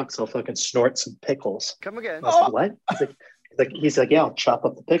 $10, I'll fucking snort some pickles. Come again. I was like, what? He's like, yeah, I'll chop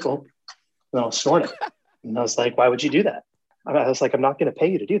up the pickle and I'll snort it. And I was like, why would you do that? I was like, I'm not going to pay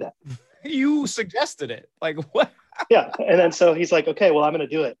you to do that. You suggested it. Like, what? Yeah. And then so he's like, okay, well, I'm going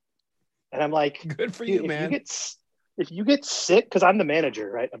to do it. And I'm like, good for you, man. If you get sick, because I'm the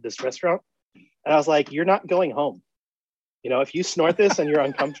manager, right, of this restaurant. And I was like, you're not going home. If you snort this and you're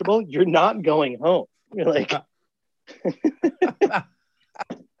uncomfortable, you're not going home. You're like,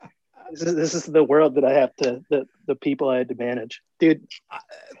 this is the world that I have to, the people I had to manage. Dude,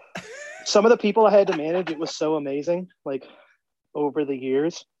 some of the people I had to manage, it was so amazing. Like over the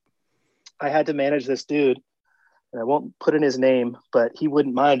years, I had to manage this dude, and I won't put in his name, but he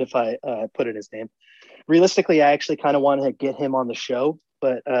wouldn't mind if I put in his name. Realistically, I actually kind of wanted to get him on the show,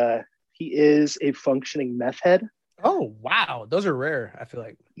 but he is a functioning meth head. Oh, wow. Those are rare, I feel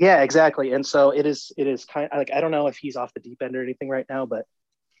like. Yeah, exactly. And so it is kind of like, I don't know if he's off the deep end or anything right now, but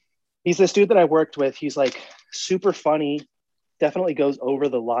he's this dude that I worked with. He's like super funny, definitely goes over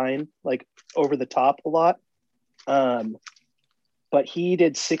the line, like over the top a lot. But he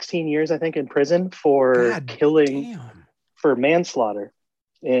did 16 years, I think, in prison for for manslaughter.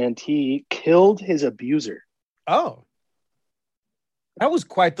 And he killed his abuser. Oh. That was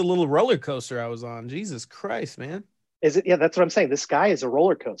quite the little roller coaster I was on. Jesus Christ, man. Is it? Yeah, that's what I'm saying. This guy is a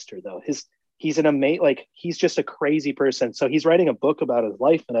roller coaster, though. He's an amazing, like, he's just a crazy person. So he's writing a book about his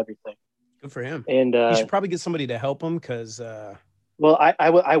life and everything. Good for him. And you should probably get somebody to help him because. Well,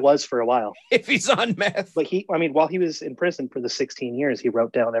 I was for a while. If he's on meth. But while he was in prison for the 16 years, he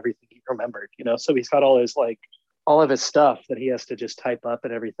wrote down everything he remembered. So he's got all of his stuff that he has to just type up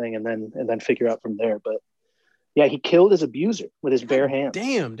and everything, and then figure out from there. But yeah, he killed his abuser with his bare hands.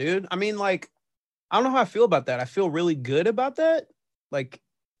 Damn, dude. I mean, like, I don't know how I feel about that. I feel really good about that. Like,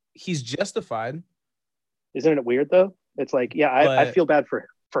 he's justified. Isn't it weird though? It's like, yeah, I feel bad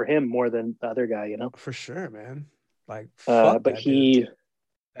for him more than the other guy, For sure, man. Like, but he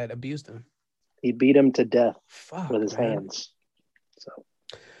that abused him. He beat him to death with his man. hands. So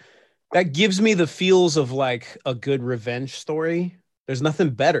that gives me the feels of like a good revenge story. There's nothing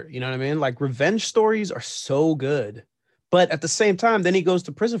better. You know what I mean? Like revenge stories are so good. But at the same time, then he goes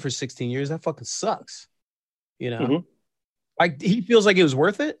to prison for 16 years. That fucking sucks. You know? Mm-hmm. Like he feels like it was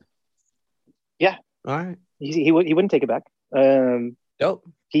worth it? Yeah. All right. He wouldn't take it back. Dope.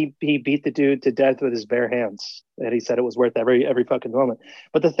 He beat the dude to death with his bare hands. And he said it was worth every fucking moment.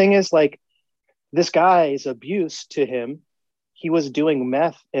 But the thing is, like, this guy's abuse to him, he was doing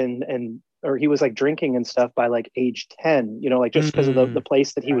meth or he was like drinking and stuff by like age 10, you know, like just because of the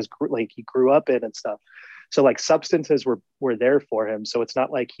place that he was like, he grew up in and stuff. So like substances were there for him. So it's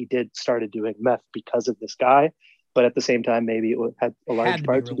not like he started doing meth because of this guy, but at the same time, maybe it had a large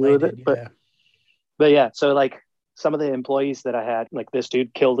part to do with it. But yeah, so like some of the employees that I had, like this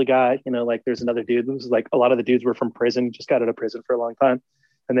dude killed a guy, you know, like there's another dude. It was like a lot of the dudes were from prison, just got out of prison for a long time.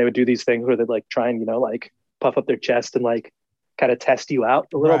 And they would do these things where they'd like try and, you know, like puff up their chest and like kind of test you out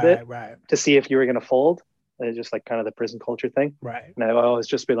a little bit to see if you were going to fold. And it's just like kind of the prison culture thing. Right. And I always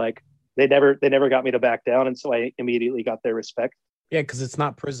just be like, they never got me to back down. And so I immediately got their respect. Yeah. Cause it's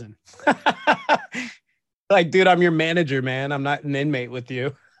not prison. Like, dude, I'm your manager, man. I'm not an inmate with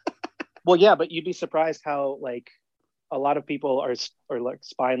you. Well, yeah, but you'd be surprised how like a lot of people are like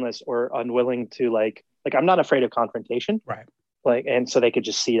spineless or unwilling to like I'm not afraid of confrontation. Right. Like, and so they could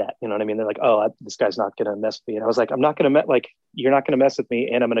just see that, you know what I mean? They're like, oh, this guy's not going to mess with me. And I was like, I'm not going to you're not going to mess with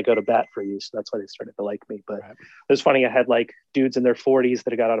me and I'm going to go to bat for you. So that's why they started to like me. But it was funny. I had like dudes in their 40s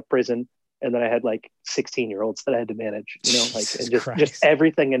that got out of prison. And then I had like 16-year-olds that I had to manage, you know, like and just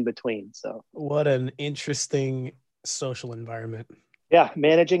everything in between. So what an interesting social environment. Yeah.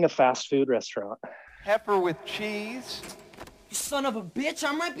 Managing a fast food restaurant. Pepper with cheese. You son of a bitch,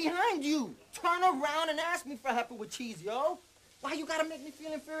 I'm right behind you. Turn around and ask me for pepper with cheese, yo. Why you gotta make me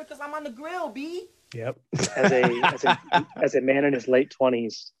feel inferior because I'm on the grill, B? Yep. as a man in his late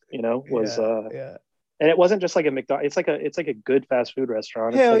 20s, you know, was and it wasn't just like a McDonald's, it's like a good fast food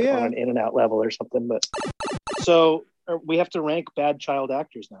restaurant. It's like on an In-N-Out level or something. But so we have to rank bad child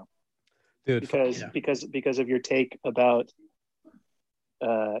actors now. Dude, because of your take about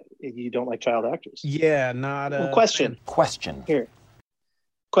you don't like child actors. Yeah, not a question. Here.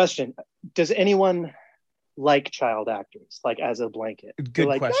 Question. Does anyone like child actors, like as a blanket? Good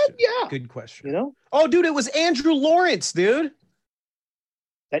question. Yeah. Good question. You know? Oh, dude, it was Andrew Lawrence, dude.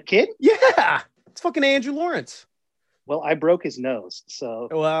 That kid? Yeah. It's fucking Andrew Lawrence. Well, I broke his nose.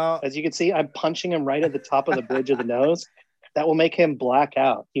 So as you can see, I'm punching him right at the top of the bridge of the nose. That will make him black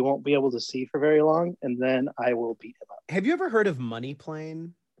out. He won't be able to see for very long, and then I will beat him up. Have you ever heard of Money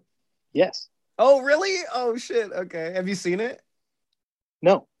Plane? Yes. Oh, really? Oh, shit. Okay. Have you seen it?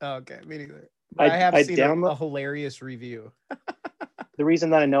 No. Oh, okay. Me neither. I have seen a hilarious review. The reason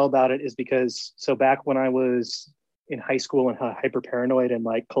that I know about it is because back when I was in high school and hyper paranoid and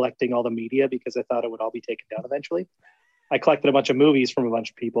like collecting all the media because I thought it would all be taken down eventually, I collected a bunch of movies from a bunch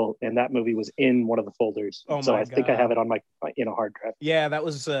of people, and that movie was in one of the folders. Oh, so I think I have it on my hard drive. Yeah, that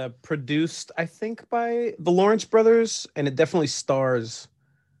was produced, I think, by the Lawrence brothers, and it definitely stars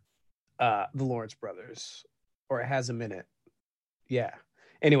the Lawrence brothers, or it has them in it. Yeah.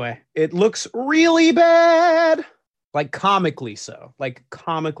 Anyway, it looks really bad, like comically so, like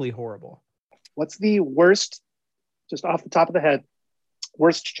comically horrible. What's the worst, just off the top of the head,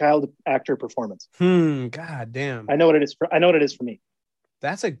 worst child actor performance? God damn. I know what it is for me.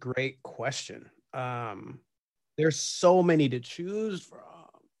 That's a great question. There's so many to choose from.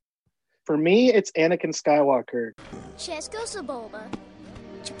 For me, it's Anakin Skywalker. Chesko Saboba.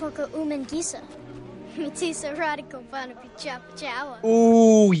 Chipoko Umengisa. Mitisa Radical Vanapi.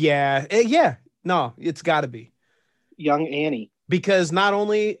 Ooh, yeah. Yeah. No, it's gotta be. Young Annie. Because not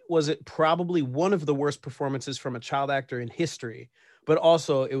only was it probably one of the worst performances from a child actor in history, but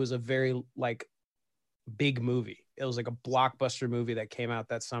also it was a very like big movie. It was like a blockbuster movie that came out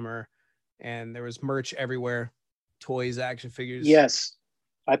that summer, and there was merch everywhere, toys, action figures. Yes,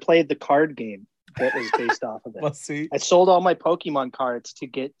 I played the card game that was based off of it. Let's see. I sold all my Pokemon cards to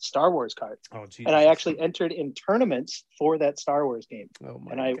get Star Wars cards. Oh, geez. And I actually entered in tournaments for that Star Wars game. Oh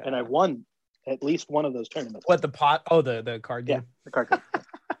my God. And I won at least one of those tournaments. What, the pot? Oh, the card game. Yeah, the card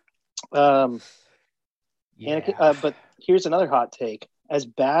game. Yeah. But here's another hot take. As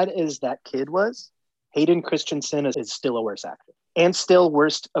bad as that kid was, Hayden Christensen is still a worse actor and still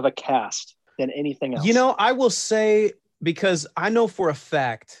worst of a cast than anything else. You know, I will say, because I know for a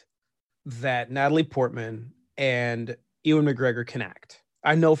fact that Natalie Portman and Ewan McGregor can act.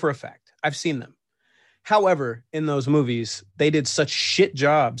 I know for a fact. I've seen them. However, in those movies, they did such shit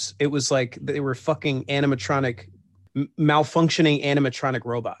jobs. It was like they were fucking animatronic malfunctioning animatronic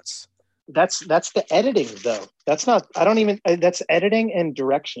robots. That's the editing though. That's not. I don't even. That's editing and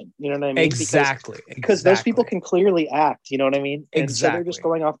direction. You know what I mean? Exactly. Because those people can clearly act. You know what I mean? And Exactly. so they're just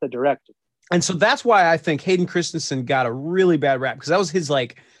going off the director. And so that's why I think Hayden Christensen got a really bad rap, because that was his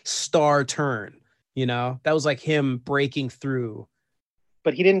like star turn. You know, that was like him breaking through.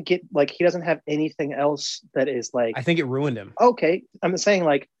 But he didn't get like, he doesn't have anything else that is like. I think it ruined him. Okay, I'm saying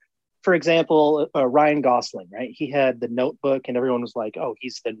like, for example, Ryan Gosling, right? He had The Notebook, and everyone was like, "Oh,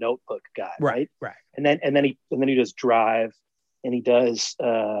 he's the Notebook guy," right? Right. And then he does Drive, and he does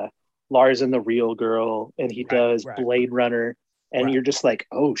Lars and the Real Girl, and he does Blade Runner, and you're just like,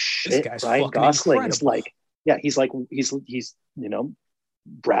 "Oh shit, Ryan Gosling is like, yeah, he's you know,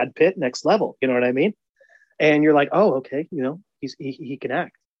 Brad Pitt next level." You know what I mean? And you're like, "Oh, okay, you know, he can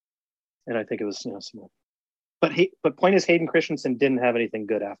act," and I think it was, you know, similar. But point is, Hayden Christensen didn't have anything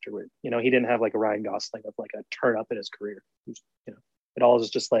good afterward. You know, he didn't have like a Ryan Gosling of like a turn up in his career. You know, it all is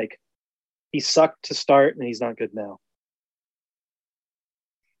just like, he sucked to start and he's not good now.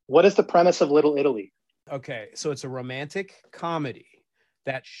 What is the premise of Little Italy? Okay, so it's a romantic comedy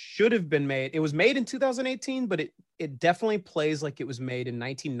that should have been made. It was made in 2018, but it definitely plays like it was made in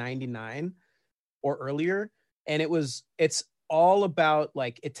 1999 or earlier. And it's all about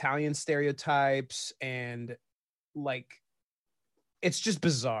like Italian stereotypes, and like, it's just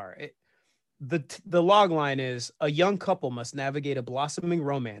bizarre. The log line is: a young couple must navigate a blossoming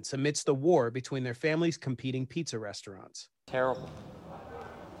romance amidst the war between their family's competing pizza restaurants. Terrible.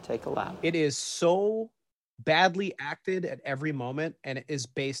 Take a lap. It is so badly acted at every moment, and it is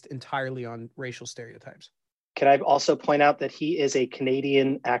based entirely on racial stereotypes. Can I also point out that he is a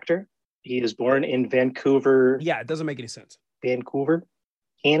Canadian actor? He is born in Vancouver. Yeah, it doesn't make any sense. Vancouver,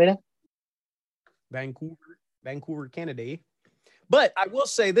 Canada. Vancouver, Canada. But I will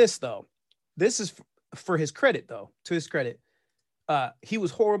say this, though. This is for his credit, though. To his credit, he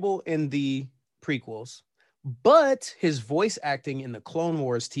was horrible in the prequels, but his voice acting in the Clone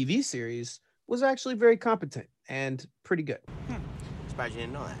Wars TV series was actually very competent and pretty good. Surprised you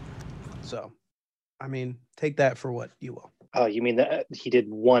didn't know that. So, I mean, take that for what you will. Oh, you mean that he did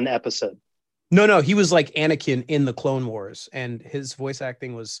one episode? No, he was like Anakin in the Clone Wars, and his voice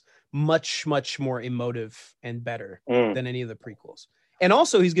acting was much, much more emotive and better than any of the prequels. And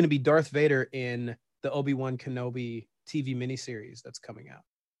also, he's going to be Darth Vader in the Obi-Wan Kenobi TV miniseries that's coming out.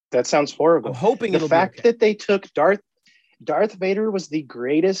 That sounds horrible. I'm hoping the fact that they took Darth Vader was the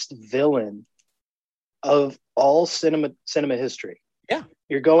greatest villain of all cinema history. Yeah.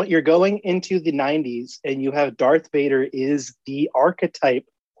 You're going into the 90s, and you have Darth Vader is the archetype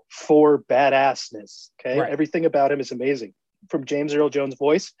for badassness. Okay. Right. Everything about him is amazing, from James Earl Jones'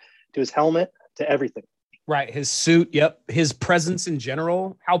 voice to his helmet to everything. Right. His suit. Yep. His presence in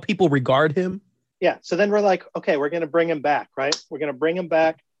general, how people regard him. Yeah. So then we're like, okay, we're going to bring him back, right? We're going to bring him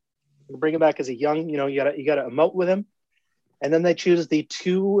back. Bring him back as a young, you know, you gotta emote with him. And then they choose the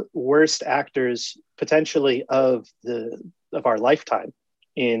two worst actors potentially of our lifetime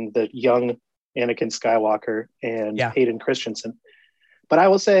in the young Anakin Skywalker and Hayden Christensen. But I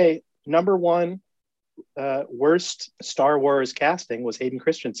will say, number one, worst Star Wars casting was Hayden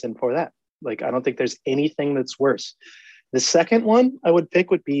Christensen for that. Like, I don't think there's anything that's worse. The second one I would pick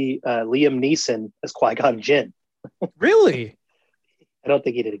would be Liam Neeson as Qui-Gon Jinn. Really? I don't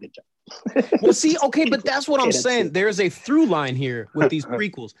think he did a good job. Well, see, okay, but that's what I'm saying. There's a through line here with these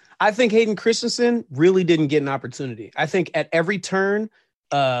prequels. I think Hayden Christensen really didn't get an opportunity. I think at every turn,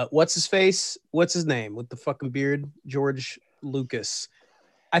 what's his name with the fucking beard? George Lucas.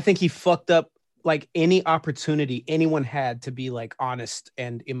 I think he fucked up like any opportunity anyone had to be like honest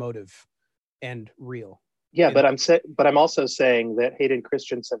and emotive and real. Yeah, but I'm also saying that Hayden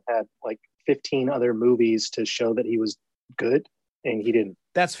Christensen had like 15 other movies to show that he was good, and he didn't.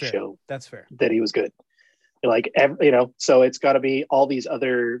 That's fair. Show That's fair. That he was good. Like, you know, so it's got to be all these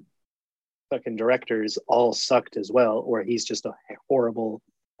other fucking directors all sucked as well, or he's just a horrible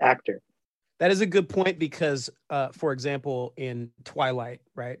actor. That is a good point because, for example, in Twilight,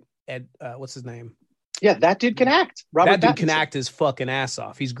 right? Ed, what's his name? Yeah, that dude can act. That dude can act his fucking ass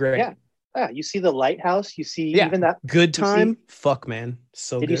off. He's great. Yeah. You see The Lighthouse. You see even that Good Time. Fuck, man,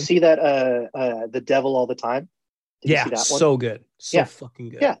 so did good. You see that? The Devil All the Time. Did you see that one? So good. So fucking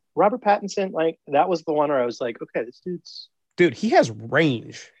good. Yeah, Robert Pattinson. Like, that was the one where I was like, okay, this dude, he has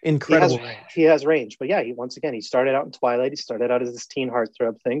range. Incredible range. He has range. But yeah, once again, he started out in Twilight. He started out as this teen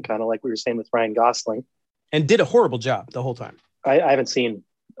heartthrob thing, kind of like we were saying with Ryan Gosling. And did a horrible job the whole time. I haven't seen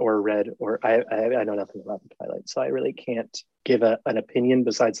or read, or I know nothing about the Twilight, so I really can't give an opinion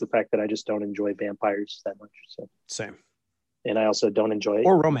besides the fact that I just don't enjoy vampires that much. So same. And I also don't enjoy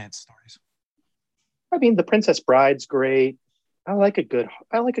or romance stories. I mean, The Princess Bride's great. I like a good,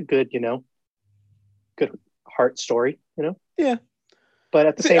 good heart story, Yeah. But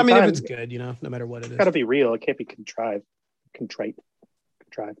at the same time, if it's good, no matter what it is. It's got to be real. It can't be contrived.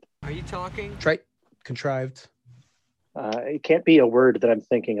 Are you talking? Contrived. It can't be a word that I'm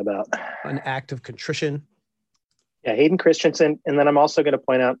thinking about. An act of contrition. Yeah, Hayden Christensen. And then I'm also going to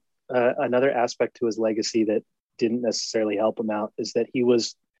point out another aspect to his legacy that didn't necessarily help him out is that he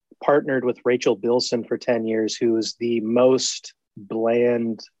was partnered with Rachel Bilson for 10 years, who is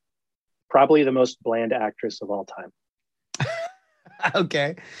probably the most bland actress of all time.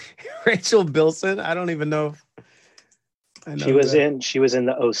 Okay. Rachel Bilson. I don't even know. She was in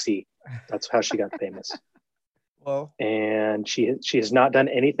the OC. That's how she got famous. Well, and she has not done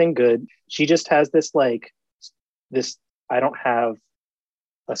anything good. She just has this I don't have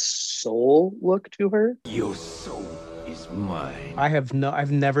a soul look to her. Your soul is mine.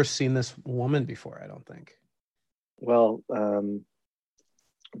 I've never seen this woman before, I don't think. Well, I'm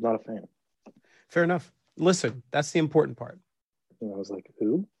not a fan. Fair enough. Listen, that's the important part. And I was like,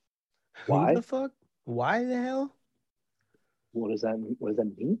 who? Why? Who the fuck? Why the hell? What does that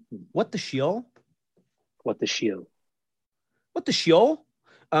mean? What the Sheol? What the Sheol? What the Sheol?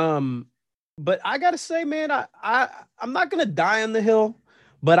 But I gotta say, man, I'm not gonna die on the hill,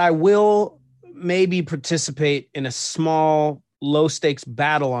 but I will maybe participate in a small, low stakes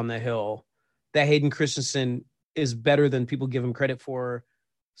battle on the hill that Hayden Christensen is better than people give him credit for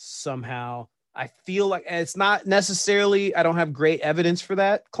somehow. I feel like it's not necessarily, I don't have great evidence for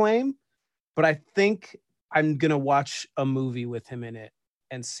that claim, but I think I'm going to watch a movie with him in it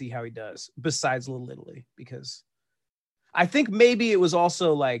and see how he does, besides Little Italy, because I think maybe it was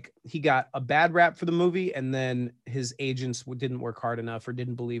also like he got a bad rap for the movie and then his agents didn't work hard enough or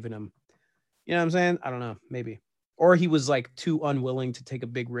didn't believe in him. You know what I'm saying? I don't know, maybe. Or he was like too unwilling to take a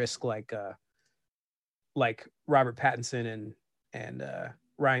big risk like Robert Pattinson and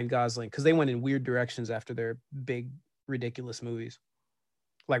Ryan Gosling, because they went in weird directions after their big, ridiculous movies.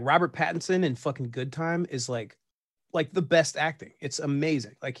 Like Robert Pattinson in fucking Good Time is like the best acting. It's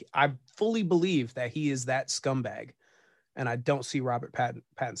amazing. Like I fully believe that he is that scumbag, and I don't see Robert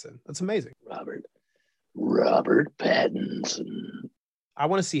Pattinson. That's amazing. Robert Pattinson. I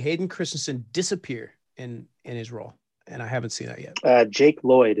want to see Hayden Christensen disappear in his role, and I haven't seen that yet. Jake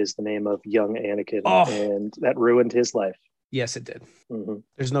Lloyd is the name of young Anakin, and that ruined his life. Yes, it did. Mm-hmm.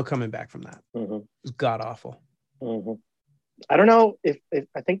 There's no coming back from that. Mm-hmm. It was god awful. Mm-hmm. I don't know if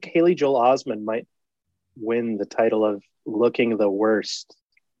I think Haley Joel Osment might win the title of looking the worst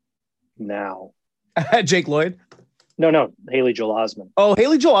now. Jake Lloyd? No, Haley Joel Osment. Oh,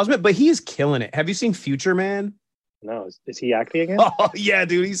 Haley Joel Osment, but he is killing it. Have you seen Future Man? No, is he acting again? Oh yeah,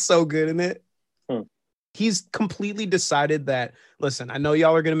 dude, he's so good in it. He's completely decided that, listen, I know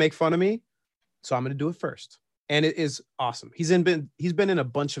y'all are gonna make fun of me, so I'm gonna do it first. And it is awesome. He's been in a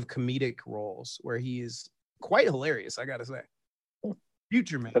bunch of comedic roles where he is quite hilarious, I gotta say.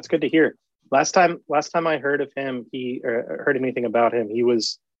 Future Man. That's good to hear. Last time I heard of him, heard anything about him, he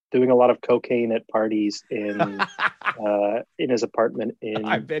was doing a lot of cocaine at parties in his apartment.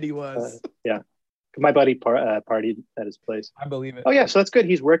 I bet he was. Yeah, my buddy partied at his place. I believe it. Oh yeah, so that's good.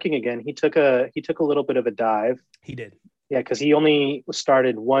 He's working again. He took a little bit of a dive. He did. Yeah, because he only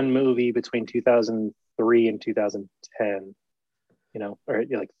started one movie between 2003 and 2010. Or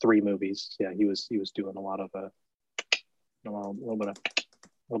like 3 movies. Yeah, he was doing a little bit of.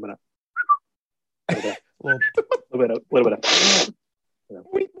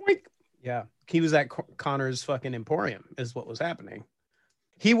 Yeah, he was at Connor's fucking Emporium is what was happening.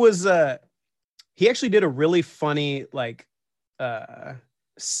 He was he actually did a really funny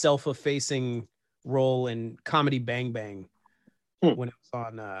self-effacing role in Comedy Bang Bang when it was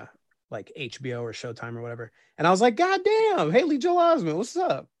on HBO or Showtime or whatever, and I was like, god damn, Haley Joel Osment, what's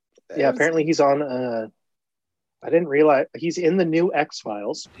up? Yeah, apparently he's on I didn't realize he's in the new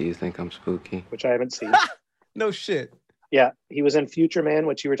X-Files. Do you think I'm spooky? Which I haven't seen. No shit. Yeah, he was in Future Man,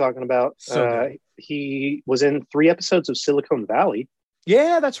 which you were talking about. He was in 3 episodes of Silicon Valley.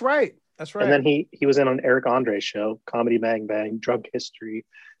 Yeah, that's right. And then he was in on Eric Andre's show, Comedy Bang Bang, Drug History.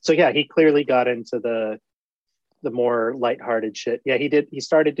 So yeah, he clearly got into the more lighthearted shit. Yeah, he did. He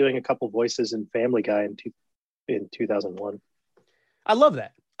started doing a couple voices in Family Guy in 2001. I love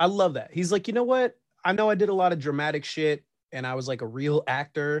that. He's like, you know what? I know I did a lot of dramatic shit and I was like a real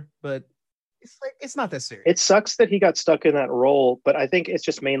actor, but it's not that serious. It sucks that he got stuck in that role, but I think it's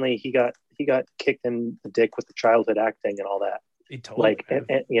just mainly he got kicked in the dick with the childhood acting and all that.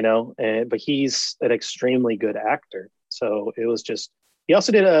 But he's an extremely good actor. So it was just, he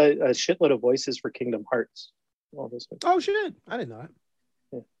also did a shitload of voices for Kingdom Hearts. Oh shit, I didn't know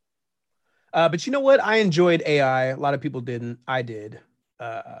that. But you know what? I enjoyed AI. A lot of people didn't. I did.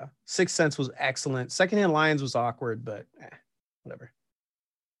 Sixth Sense was excellent. Secondhand Lions was awkward, but whatever.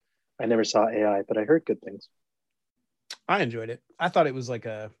 I never saw AI, but I heard good things. I enjoyed it. I thought it was like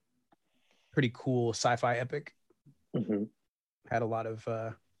a pretty cool sci-fi epic. Mm-hmm. Had a lot of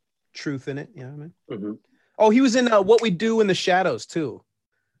truth in it. You know what I mean? Mm-hmm. Oh, he was in What We Do in the Shadows too.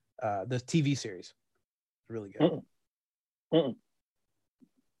 The TV series. Really good. Mm-mm.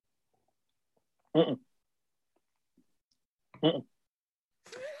 Mm-mm. Mm-mm.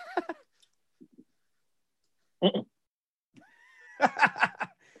 Mm-mm.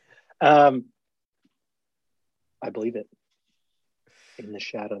 Mm-mm. I believe it. In the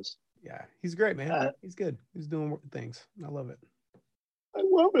Shadows. Yeah, he's great, man. He's good. He's doing things. I love it. I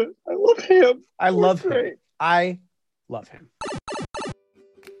love it. I love him. I love him. I love him.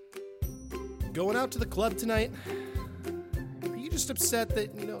 Going out to the club tonight? Are you just upset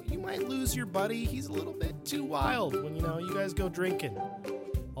that, you might lose your buddy? He's a little bit too wild when, you guys go drinking.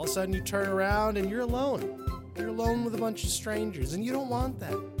 All of a sudden you turn around and you're alone. You're alone with a bunch of strangers, and you don't want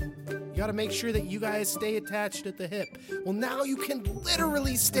that. You got to make sure that you guys stay attached at the hip. Well, now you can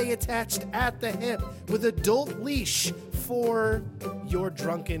literally stay attached at the hip with adult leash for your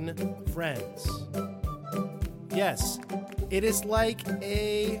drunken friends. Yes, it is like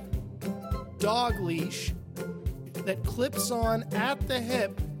a dog leash that clips on at the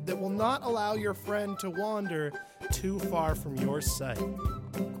hip that will not allow your friend to wander too far from your sight.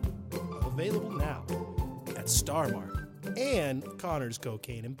 Available now at Star Mart and Connor's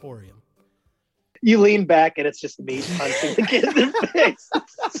Cocaine Emporium. You lean back and it's just me punching the kid in the face.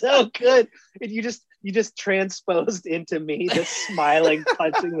 It's so good. And you just transposed into me, just smiling,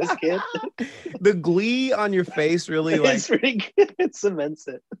 punching this kid. The glee on your face really it's pretty good. It cements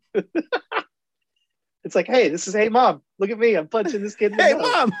it. It's like, hey, mom, look at me. I'm punching this kid in the nose.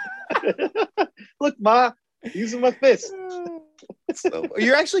 Mom. Look, ma, using my fist. So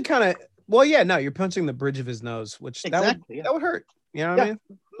you're actually kind of, well, yeah, no, you're punching the bridge of his nose, which that would hurt. You know what I mean?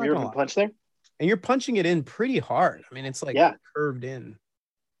 You're gonna punch there? And you're punching it in pretty hard. I mean, it's like curved in.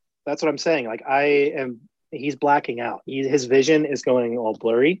 That's what I'm saying. Like he's blacking out. His vision is going all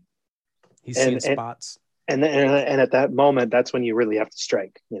blurry. He's seeing spots. And at that moment, that's when you really have to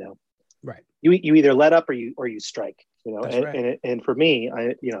strike, Right. You either let up or you strike, That's right. and for me,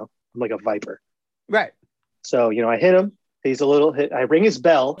 I'm like a viper. Right. So, I hit him. He's a little hit. I ring his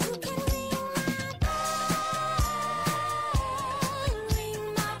bell.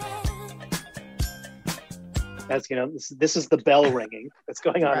 As this is the bell ringing that's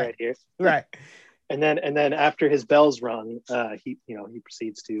going on right here. Right. And then after his bell's rung, he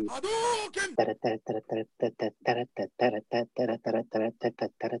proceeds to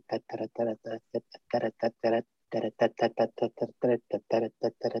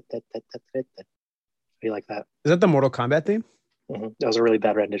be like that. Is that the Mortal Kombat theme? Mm-hmm. That was a really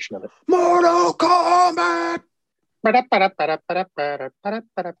bad rendition of it. Mortal Kombat.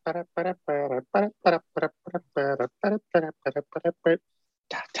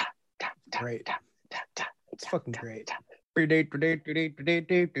 Great. It's fucking great.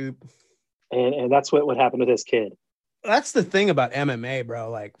 And that's what happened with this kid. That's the thing about MMA, bro.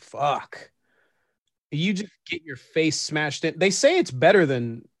 Like, fuck. You just get your face smashed in. They say it's better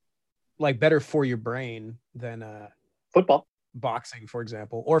for your brain than football, boxing, for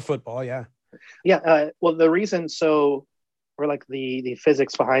example, or football. Yeah. Yeah. Well, the reason or like the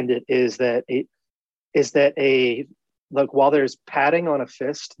physics behind it is that while there's padding on a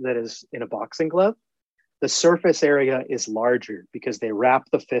fist that is in a boxing glove, the surface area is larger because they wrap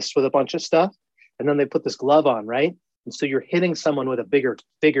the fist with a bunch of stuff and then they put this glove on, right? And so you're hitting someone with a bigger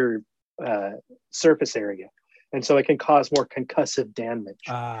surface area. And so it can cause more concussive damage.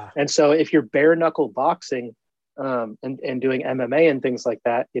 And so if you're bare knuckle boxing and doing MMA and things like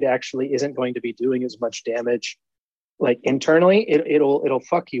that, it actually isn't going to be doing as much damage. Like internally, it'll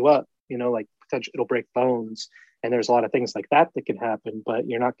fuck you up, like potentially it'll break bones. And there's a lot of things like that can happen, but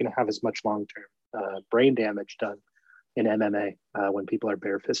you're not going to have as much long-term brain damage done in MMA when people are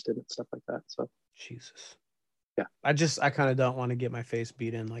bare-fisted and stuff like that. So Jesus. Yeah. I kind of don't want to get my face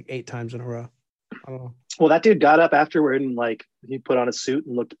beat in like 8 times in a row. I don't know. Well, that dude got up afterward and he put on a suit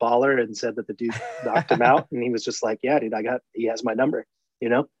and looked baller and said that the dude knocked him out. And he was just like, yeah, dude, he has my number,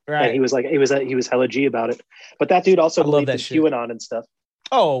 Right. And he was like, he was hella G about it. But that dude also believed in QAnon and stuff.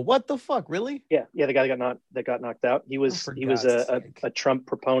 Oh, what the fuck? Really? Yeah. The guy that got knocked out. He was a Trump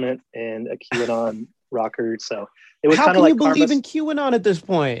proponent and a QAnon rocker. So it was kind of like, how can you believe in QAnon at this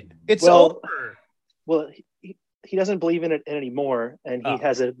point? It's over. Well, he doesn't believe in it anymore, and he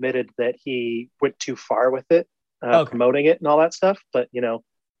has admitted that he went too far with it, promoting it and all that stuff. But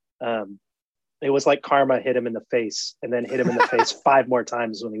It was like karma hit him in the face and then hit him in the face 5 more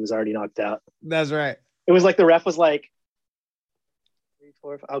times when he was already knocked out. That's right. It was like the ref was like, 3,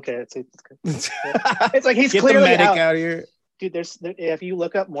 4, 5. Okay, it's good. It's like he's Get clearly the medic out of here. Dude, if you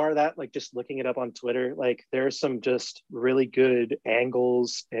look up more of that, like just looking it up on Twitter, like there's some just really good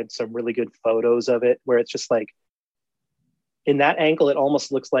angles and some really good photos of it where it's just like in that angle, it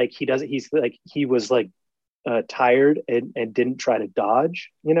almost looks like he was like tired and didn't try to dodge.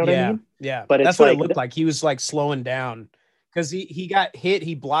 You know what I mean? Yeah. But that's what it looked like. He was like slowing down because he got hit.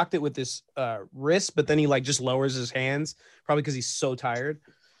 He blocked it with his wrist, but then he like just lowers his hands, probably because he's so tired.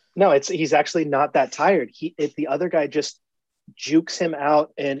 No, he's actually not that tired. The other guy just jukes him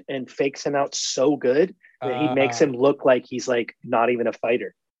out and fakes him out so good that he makes him look like he's like not even a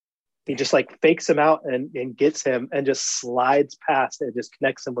fighter. He just like fakes him out and gets him and just slides past and just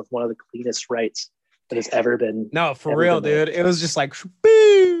connects him with one of the cleanest rights that has ever been. No, for real, dude. It was just like,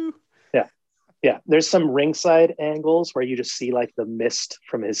 boo. Yeah. There's some ringside angles where you just see like the mist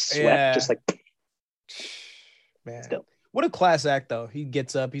from his sweat, just like, man. Still. What a class act, though. He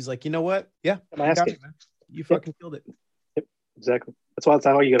gets up. He's like, you know what? Yeah, I got it, man. You fucking killed it. Yep, exactly. That's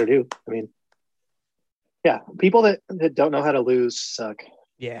all you got to do. I mean, yeah, people that don't know how to lose suck.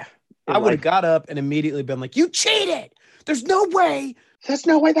 Yeah. I would have got up and immediately been like, you cheated. There's no way. There's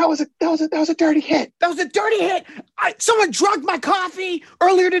no way. That was a dirty hit. That was a dirty hit. Someone drugged my coffee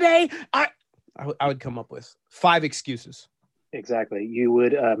earlier today. I would come up with 5 excuses. Exactly. You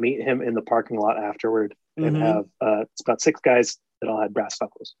would meet him in the parking lot afterward and have it's about 6 guys that all had brass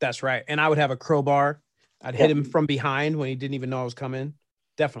knuckles. That's right. And I would have a crowbar. I'd hit him from behind when he didn't even know I was coming.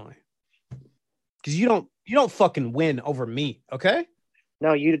 Definitely. Because you don't fucking win over me, okay?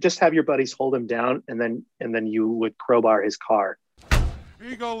 No, you just have your buddies hold him down and then you would crowbar his car. Here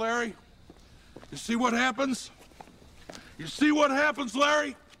you go, Larry. You see what happens? You see what happens,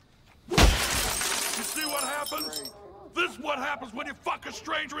 Larry? You see what happens? This is what happens when you fuck a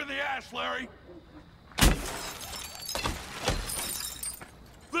stranger in the ass, Larry.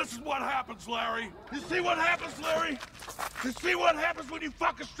 This is what happens, Larry. You see what happens, Larry? You see what happens when you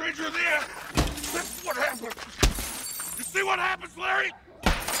fuck a stranger in the ass? This is what happens. You see what happens, Larry?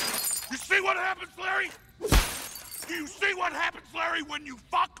 You see what happens, Larry? Do you see what happens, Larry, when you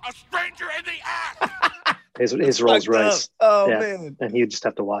fuck a stranger in the ass? His Rolls Royce. Oh, man. And he'd just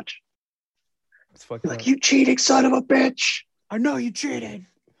have to watch. It's fucked like, you cheating son of a bitch. I know you cheated.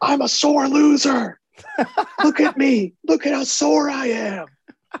 I'm a sore loser. Look at me. Look at how sore I am.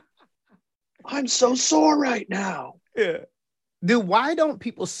 I'm so sore right now. Yeah. Dude, why don't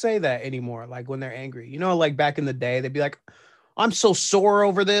people say that anymore? Like when they're angry, you know, like back in the day, they'd be like, I'm so sore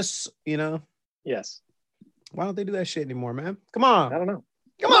over this, you know? Yes. Why don't they do that shit anymore, man? Come on. I don't know.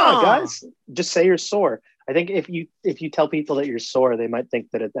 Come on, guys. Just say you're sore. I think if you tell people that you're sore, they might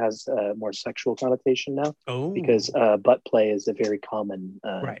think that it has a more sexual connotation now. Oh. Because butt play is a very common.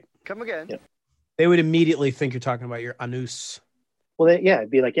 Right. Come again. You know. They would immediately think you're talking about your anus. Well, it'd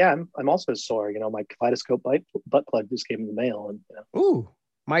be like, yeah, I'm also sore. You know, my kaleidoscope butt plug just came in the mail, and you know. Ooh,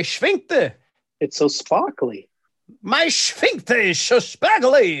 my sphincter. It's so sparkly. My sphincter is so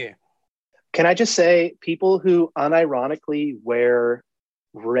sparkly. Can I just say, people who unironically wear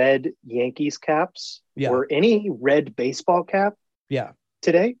red Yankees caps or any red baseball cap,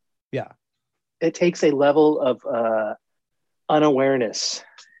 today, it takes a level of unawareness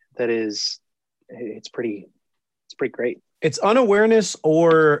that is, it's pretty great. It's unawareness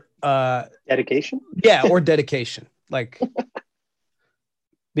or dedication. Yeah, or dedication. Like,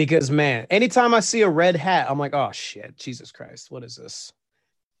 because man, anytime I see a red hat, I'm like, oh shit, Jesus Christ, what is this?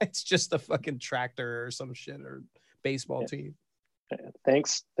 It's just a fucking tractor or some shit or baseball team.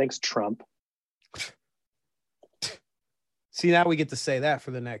 Thanks, Trump. See, now we get to say that for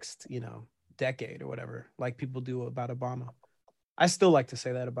the next, decade or whatever, like people do about Obama. I still like to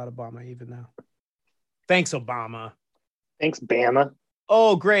say that about Obama even now. Thanks, Obama. Thanks, Bama.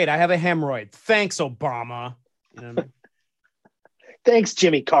 Oh, great. I have a hemorrhoid. Thanks, Obama. You know what I mean? Thanks,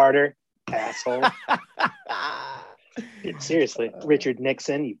 Jimmy Carter. Asshole. Dude, seriously. Richard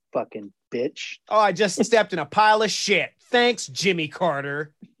Nixon, you fucking bitch. Oh, I just stepped in a pile of shit. Thanks, Jimmy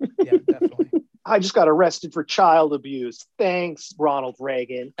Carter. Yeah, definitely. I just got arrested for child abuse. Thanks, Ronald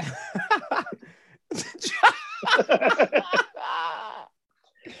Reagan.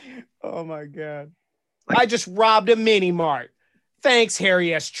 Oh, my God. I just robbed a mini mart. Thanks,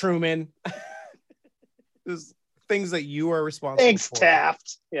 Harry S. Truman. There's things that you are responsible Thanks, for.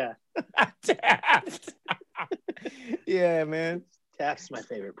 Taft. Yeah. Taft. Yeah, man. Taft's my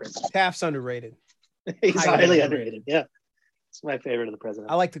favorite president. Taft's underrated. He's highly underrated. Yeah. It's my favorite of the president.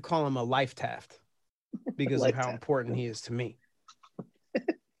 I like to call him a life Taft because Life of how Taft. important he is to me.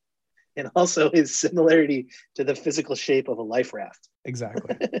 and also his similarity to the physical shape of a life raft.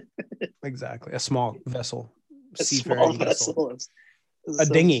 Exactly. Exactly. A small vessel. A Seafaring small vessel. Of a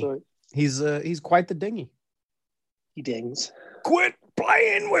some dinghy. sort. He's quite the dinghy. He dings. Quit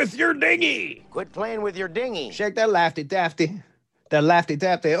playing with your dinghy. Quit playing with your dinghy. Shake that lafty tafty. That lafty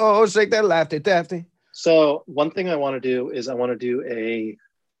tafty. Oh, shake that lafty tafty. So one thing I want to do is I want to do a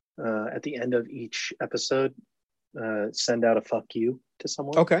at the end of each episode, send out a fuck you to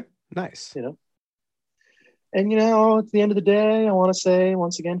someone. Okay, nice. You know, and you know, at the end of the day, I want to say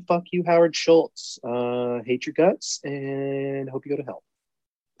once again, fuck you, Howard Schultz. Hate your guts and hope you go to hell.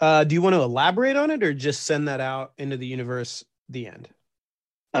 Do you want to elaborate on it or just send that out into the universe? The end.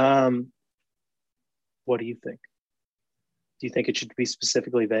 What do you think? Do you think it should be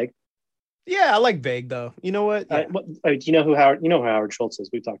specifically vague? Yeah, I like vague though. You know what? Yeah. Do you know who Howard Schultz is?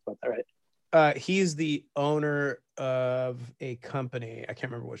 We've talked about that, right? He's the onier of a company. I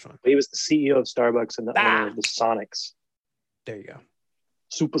can't remember which one. He was the CEO of Starbucks and the owner of the Sonics. There you go.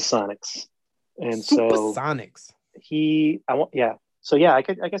 Supersonics. And Supersonics. So I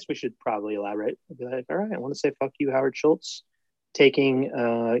guess we should probably elaborate. I'd be like, all right, I want to say fuck you, Howard Schultz, taking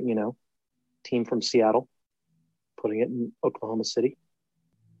team from Seattle, putting it in Oklahoma City,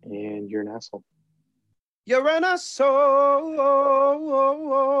 and you're an asshole. You're an asshole.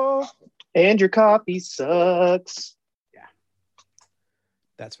 And your coffee sucks. Yeah.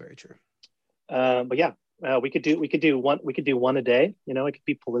 That's very true. But yeah, we could do one a day. You know, it could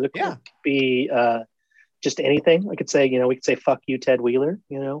be political. Yeah. It could be just anything. I could say, we could say fuck you, Ted Wheeler,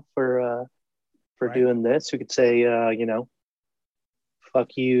 for doing this. We could say,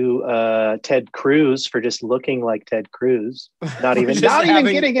 fuck you, Ted Cruz, for just looking like Ted Cruz. Not even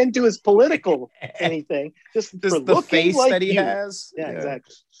getting into his political anything. Just for the face like that he has. Yeah,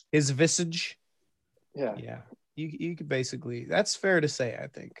 exactly. His visage. Yeah. Yeah. You could basically, that's fair to say, I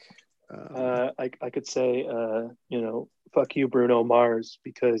think. I could say, fuck you, Bruno Mars,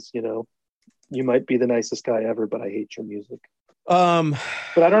 because, you might be the nicest guy ever, but I hate your music. But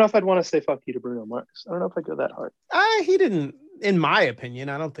I don't know if I'd want to say fuck you to Bruno Mars. I don't know if I'd go that hard. He didn't, in my opinion,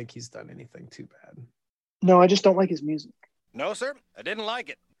 I don't think he's done anything too bad. No, I just don't like his music. No, sir, I didn't like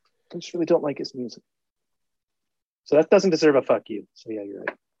it. I just really don't like his music. So that doesn't deserve a fuck you. So yeah, you're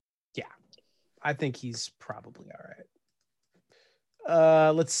right. Yeah, I think he's probably all right.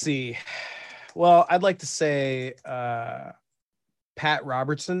 Let's see. Well, I'd like to say Pat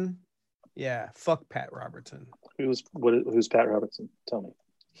Robertson. Yeah, fuck Pat Robertson. Who's Pat Robertson? Tell me.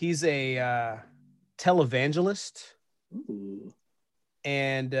 He's a televangelist. Ooh.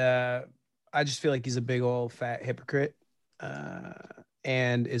 And I just feel like he's a big old fat hypocrite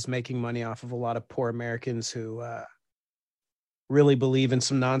and is making money off of a lot of poor Americans who really believe in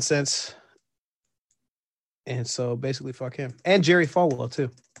some nonsense. And so basically fuck him. And Jerry Falwell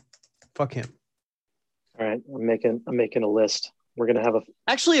too. Fuck him. All right, I'm making a list. We're gonna have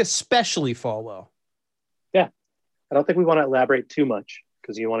actually especially Falwell. Yeah. I don't think we want to elaborate too much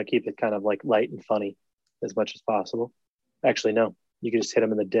because you want to keep it kind of like light and funny as much as possible. Actually, no. You can just hit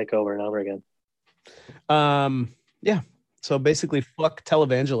him in the dick over and over again. Yeah. So basically, fuck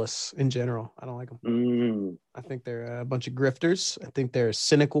televangelists in general. I don't like them. Mm. I think they're a bunch of grifters. I think they're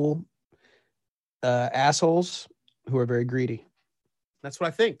cynical assholes who are very greedy. That's what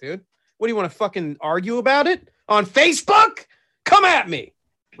I think, dude. What do you want to fucking argue about it on Facebook? Come at me.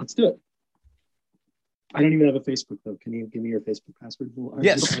 Let's do it. I don't even have a Facebook though. Can you give me your Facebook password?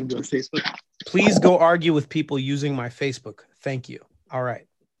 Yes. On your Facebook. Please go argue with people using my Facebook. Thank you. All right.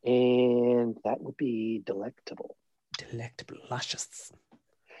 And that would be delectable. Delectable, luscious,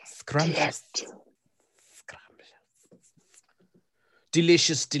 scrumptious,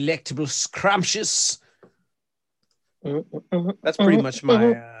 delicious, delectable, scrumptious. That's pretty much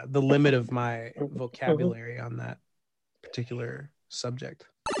my the limit of my vocabulary on that particular subject.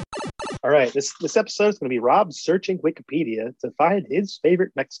 All right, this episode is going to be Rob searching Wikipedia to find his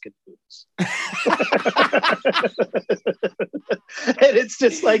favorite Mexican foods. And it's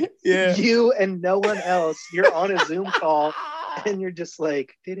just like you and no one else. You're on a Zoom call and you're just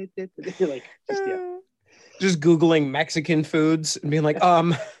like, you're like, just Googling Mexican foods and being like,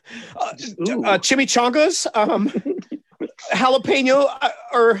 chimichangas,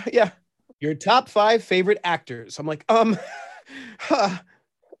 jalapeno, your top 5 favorite actors. I'm like,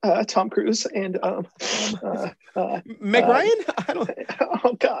 Tom Cruise and Meg Ryan. I don't.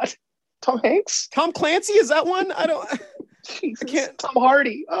 Oh God, Tom Hanks, Tom Clancy. Is that one? I don't. Jesus. I can't. Tom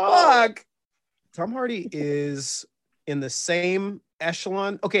Hardy. Fuck. Tom Hardy is in the same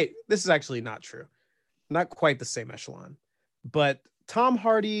echelon. Okay, this is actually not true. Not quite the same echelon, but Tom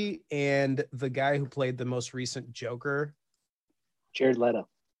Hardy and the guy who played the most recent Joker, Jared Leto.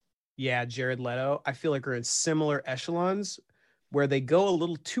 yeah, Jared Leto, I feel like are in similar echelons where they go a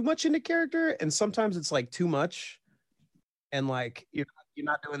little too much into character, and sometimes it's like too much, and like you're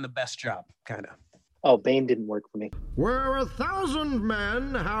not doing the best job, kind of. Oh, Bane didn't work for me. Where 1,000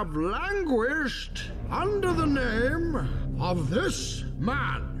 men have languished under the name of this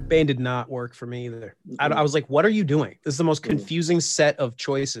man. Bane did not work for me either. I was like, what are you doing? This is the most confusing set of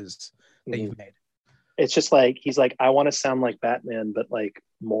choices that you've made. It's just like, he's like, I want to sound like Batman, but like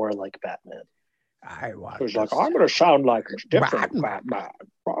more like Batman. He's like, I'm going to sound like a different Batman.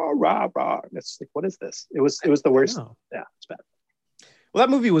 Rah, rah, rah. It's like, what is this? It was the worst. Yeah, it's bad. Well, that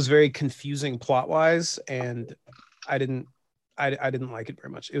movie was very confusing plot wise, and I didn't like it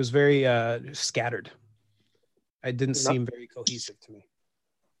very much. It was very scattered. It didn't seem very cohesive to me.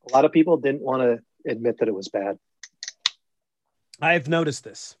 A lot of people didn't want to admit that it was bad. I've noticed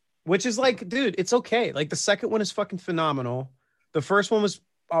this, which is like, dude, it's okay. Like the second one is fucking phenomenal. The first one was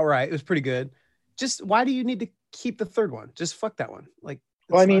all right. It was pretty good. Just why do you need to keep the third one? Just fuck that one. Like,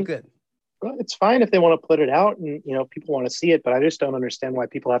 it's not good. Well, it's fine if they want to put it out and, you know, people want to see it, but I just don't understand why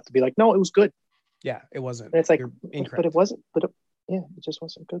people have to be like, no, it was good. Yeah, it wasn't. And it's like, but it wasn't. But it just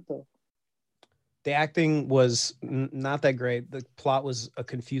wasn't good though. The acting was not that great. The plot was a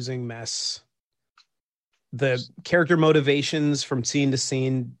confusing mess. The character motivations from scene to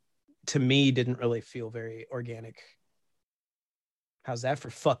scene, to me, didn't really feel very organic. How's that for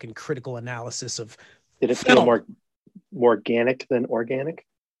fucking critical analysis of Did it feel more organic than organic?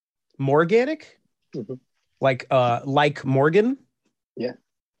 Morganic? Mm-hmm. Like Morgan? Yeah.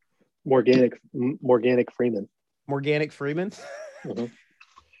 Morganic Freeman. Morganic Freeman? Mm-hmm.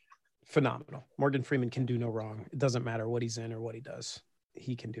 Phenomenal. Morgan Freeman can do no wrong. It doesn't matter what he's in or what he does.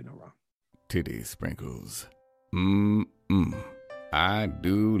 He can do no wrong. Titty sprinkles. I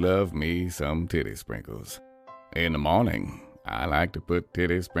do love me some titty sprinkles. In the morning, I like to put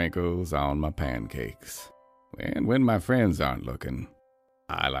titty sprinkles on my pancakes. And when my friends aren't looking,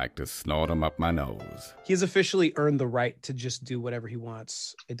 I like to snort them up my nose. He's officially earned the right to just do whatever he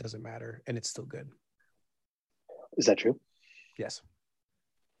wants. It doesn't matter. And it's still good. Is that true? Yes.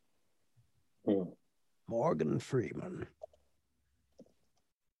 Morgan Freeman.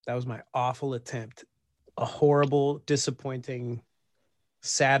 That was my awful attempt. A horrible, disappointing,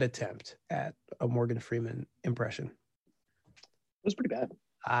 sad attempt at a Morgan Freeman impression. It was pretty bad.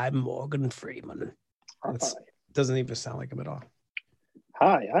 I'm Morgan Freeman. It doesn't even sound like him at all.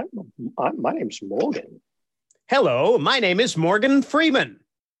 Hi, my name's Morgan. Hello, my name is Morgan Freeman.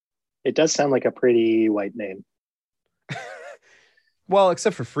 It does sound like a pretty white name. Well,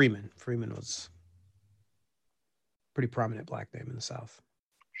 except for Freeman. Freeman was a pretty prominent black name in the South.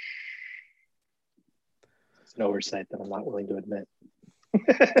 It's an oversight that I'm not willing to admit.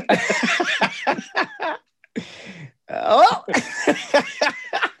 Oh.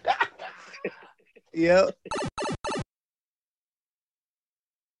 Yep.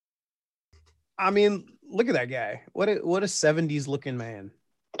 I mean, look at that guy. What a 70s looking man.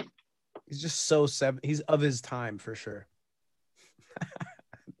 He's just so he's of his time for sure.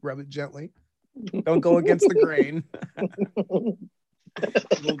 Rub it gently. Don't go against the grain.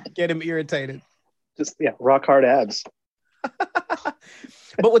 It'll get him irritated. Just rock hard abs.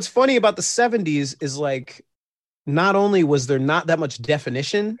 But what's funny about the 70s is like, not only was there not that much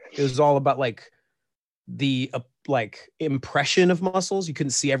definition, it was all about like the impression of muscles. You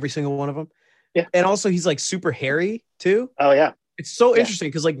couldn't see every single one of them. Yeah. And also he's like super hairy too. Oh yeah. It's so interesting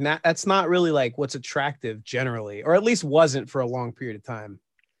because like that's not really like what's attractive generally, or at least wasn't for a long period of time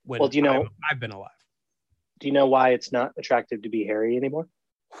when I've been alive. Do you know why it's not attractive to be hairy anymore?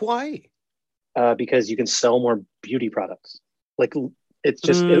 Why? Because you can sell more beauty products. Like it's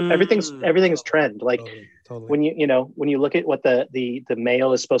just everything is trend. Like totally. when you look at what the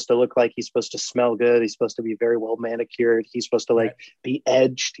male is supposed to look like, he's supposed to smell good. He's supposed to be very well manicured. He's supposed to be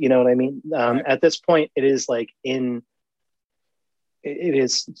edged. You know what I mean? At this point, it is like it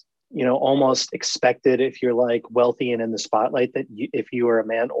is almost expected if you're like wealthy and in the spotlight that if you are a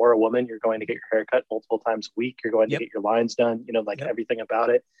man or a woman, you're going to get your hair cut multiple times a week. You're going to get your lines done. Everything about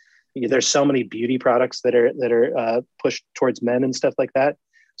it. There's so many beauty products that are pushed towards men and stuff like that.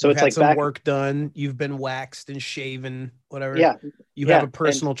 So You've it's had like some work done. You've been waxed and shaven, whatever. Yeah. You have a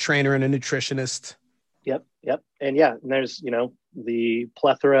personal trainer and a nutritionist. Yep. And there's, the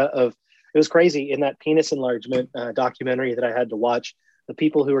plethora of, it was crazy in that penis enlargement documentary that I had to watch. The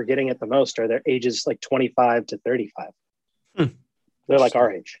people who are getting it the most are their ages like 25 to 35. They're like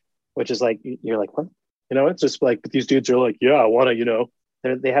our age, which is like, you're like, what? It's just like, but these dudes are like, yeah, I want to,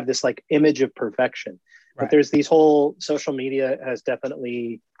 they have this like image of perfection. But there's these whole social media has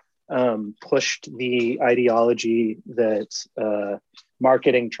definitely pushed the ideology that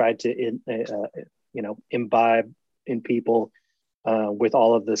marketing tried to imbibe in people with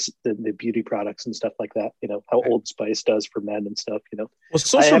all of this, the beauty products and stuff like that, how Old Spice does for men and stuff, Well,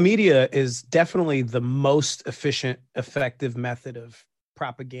 social media is definitely the most efficient, effective method of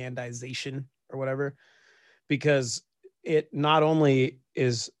propagandization or whatever, because it not only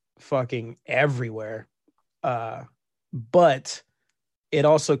is fucking everywhere, but it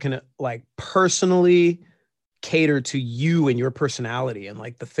also can like personally cater to you and your personality and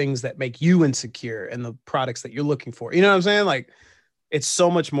like the things that make you insecure and the products that you're looking for. You know what I'm saying? Like, it's so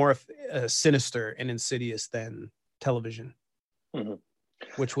much more sinister and insidious than television,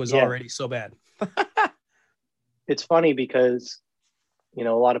 which was already so bad. It's funny because, a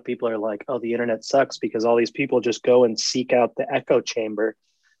lot of people are like, oh, the internet sucks because all these people just go and seek out the echo chamber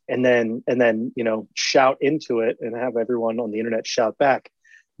and then, shout into it and have everyone on the internet shout back.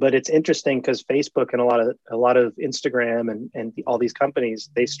 But it's interesting because Facebook and a lot of Instagram and all these companies,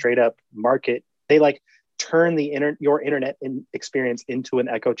 they straight up market, they like turn your internet experience into an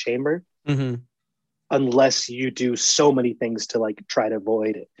echo chamber, unless you do so many things to like try to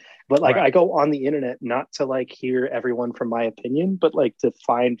avoid it. But like, I go on the internet not to like hear everyone from my opinion, but like to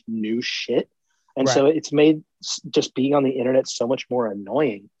find new shit. And so it's made just being on the internet so much more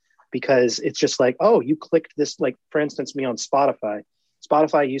annoying, because it's just like, oh, you clicked this, like, for instance, me on Spotify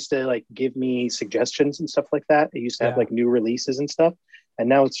used to like give me suggestions and stuff like that. It used to have like new releases and stuff. And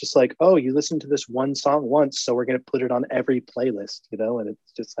now it's just like, oh, you listened to this one song once, so we're going to put it on every playlist, and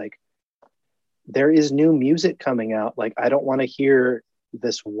it's just like, there is new music coming out. Like, I don't want to hear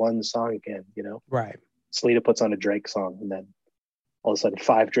this one song again, Right. Selena puts on a Drake song and then all of a sudden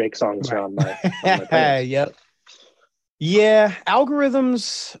 5 Drake songs are on my playlist. Yep. Yeah.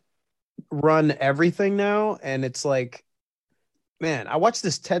 Algorithms run everything now. And it's like, man, I watched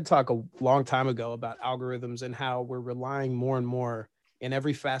this TED Talk a long time ago about algorithms and how we're relying more and more in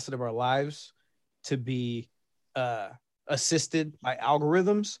every facet of our lives to be assisted by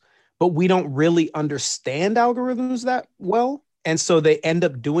algorithms, but we don't really understand algorithms that well. And so they end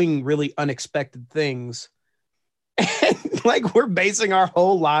up doing really unexpected things. And like, we're basing our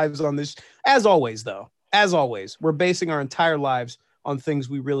whole lives on this, as always, we're basing our entire lives on things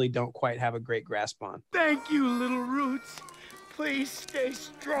we really don't quite have a great grasp on. Thank you, little roots. Please stay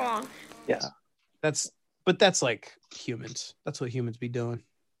strong. Yeah. That's like humans. That's what humans be doing.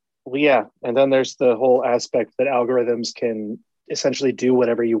 Well, yeah. And then there's the whole aspect that algorithms can essentially do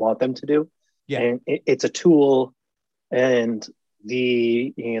whatever you want them to do. Yeah. And it's a tool, and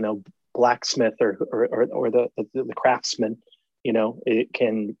the, blacksmith or the craftsman, it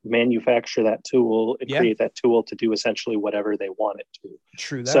can manufacture that tool and create that tool to do essentially whatever they want it to.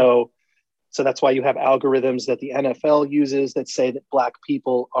 True that. So that's why you have algorithms that the NFL uses that say that black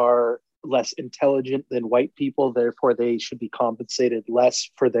people are less intelligent than white people, therefore they should be compensated less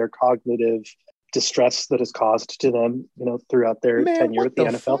for their cognitive distress that is caused to them, throughout their tenure at the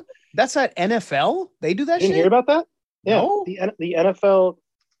NFL. Fuck? That's at NFL? They do that shit? Didn't hear about that? Yeah. No? The NFL,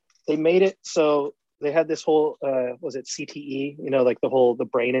 they made it so they had this whole was it CTE, like the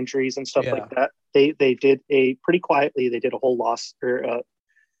brain injuries and stuff like that. They did pretty quietly, they did a whole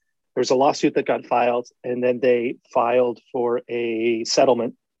there's a lawsuit that got filed, and then they filed for a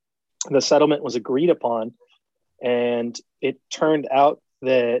settlement. The settlement was agreed upon, and it turned out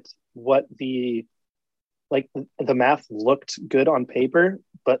that the math looked good on paper,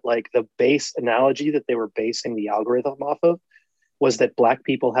 but like the base analogy that they were basing the algorithm off of was that black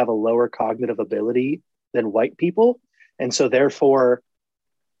people have a lower cognitive ability than white people. And so therefore,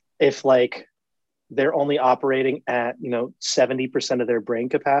 if like they're only operating at 70% of their brain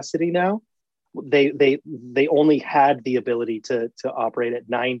capacity now, they only had the ability to operate at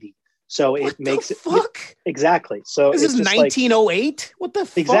 90. So it makes it exactly. So this is 1908. What the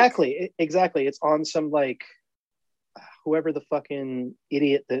fuck? Exactly. It's on some like whoever the fucking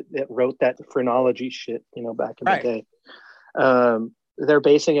idiot that wrote that phrenology shit, back in the day. They're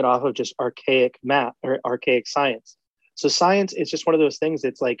basing it off of just archaic math or archaic science. So science is just one of those things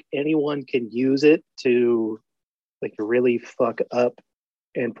that's like anyone can use it to like really fuck up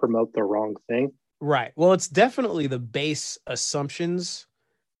and promote the wrong thing. Right. Well, it's definitely the base assumptions.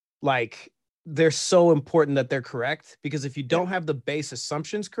 Like, they're so important that they're correct, because if you don't have the base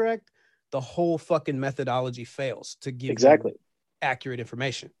assumptions correct, the whole fucking methodology fails to give you accurate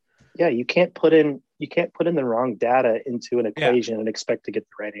information. Yeah, you can't put in the wrong data into an equation and expect to get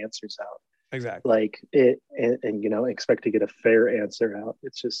the right answers out. Exactly. Like it, and expect to get a fair answer out.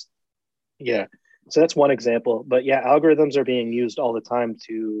 It's just, yeah. So that's one example. But yeah, algorithms are being used all the time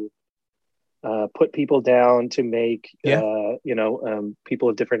to put people down, to make people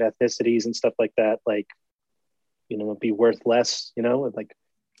of different ethnicities and stuff like that, like, be worth less, like,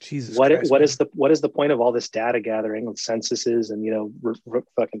 Jesus what Christ, what is the point of all this data gathering and censuses and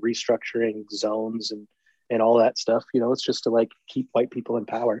fucking restructuring zones and all that stuff? It's just to like keep white people in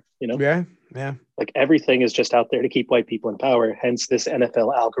power. Yeah. Like everything is just out there to keep white people in power. Hence this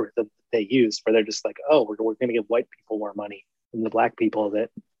NFL algorithm they use, where they're just like, oh, we're going to give white people more money than the black people that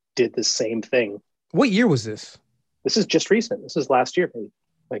did the same thing. What year was this? This is just recent. This is last year, maybe,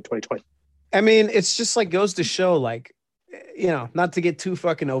 like 2020. I mean, it's just like goes to show, like, not to get too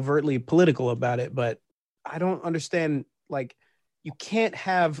fucking overtly political about it, but I don't understand, like, you can't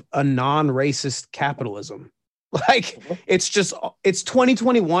have a non-racist capitalism. Like, it's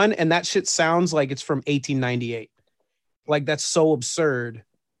 2021 and that shit sounds like it's from 1898. Like, that's so absurd.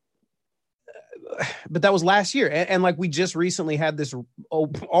 But that was last year. And like, we just recently had this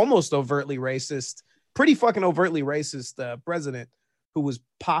almost overtly racist, pretty fucking overtly racist president who was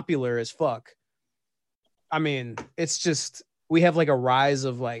popular as fuck. I mean, it's just, we have like a rise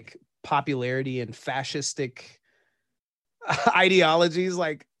of like popularity and fascistic ideologies.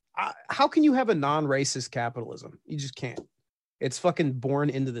 Like, how can you have a non-racist capitalism? You just can't. It's fucking born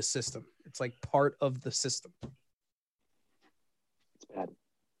into the system. It's like part of the system. It's bad.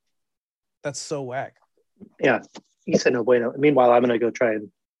 That's so whack. Yeah. He said no bueno. Meanwhile, I'm going to go try and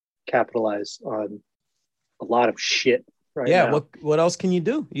capitalize on a lot of shit. Right now. What else can you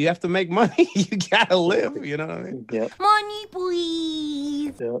do? You have to make money. You gotta live. You know what I mean? Yep. Money,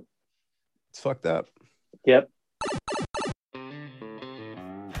 please. Yep. It's fucked up. Yep.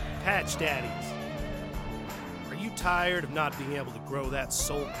 Patch daddies. Are you tired of not being able to grow that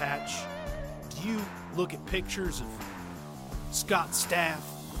soul patch? Do you look at pictures of Scott Staff,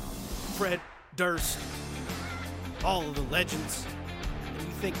 Fred Durst, all of the legends, and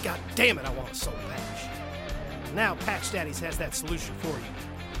you think, God damn it, I want a soul patch? Now Patch Daddies has that solution for you.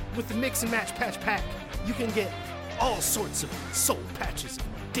 With the Mix and Match Patch Pack, you can get all sorts of soul patches of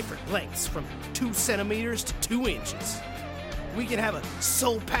different lengths, from 2 centimeters to 2 inches. We can have a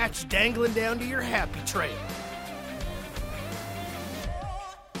soul patch dangling down to your happy trail.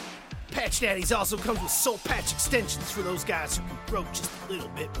 Patch Daddies also comes with soul patch extensions for those guys who can grow just a little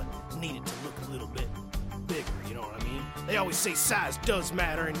bit but need it to look a little bit bigger, you know what I mean? They always say size does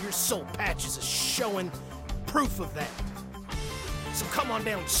matter, and your soul patches is showing proof of that. So come on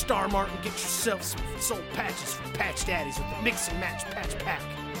down to Star Mart and get yourself some soul patches from Patch Daddies with the Mix and Match Patch Pack.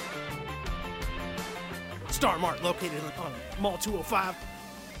 Star Mart, located on Mall 205,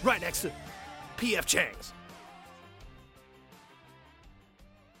 right next to P.F. Chang's.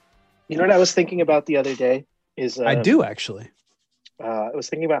 You know what I was thinking about the other day is I do actually. I was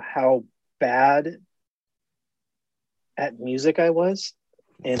thinking about how bad at music I was,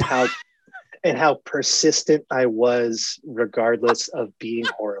 and how persistent I was regardless of being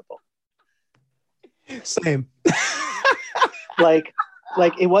horrible. Same. like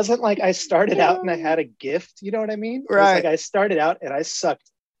it wasn't like I started out and I had a gift, you know what I mean? It was Right. like I started out and I sucked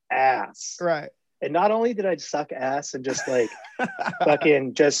ass. Right. And not only did I suck ass and just like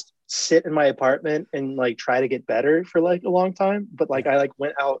fucking just sit in my apartment and like try to get better for like a long time, but like I like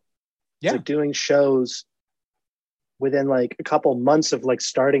went out like doing shows within like a couple months of like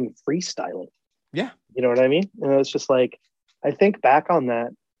starting freestyling. Yeah. You know what I mean? And it's just like, I think back on that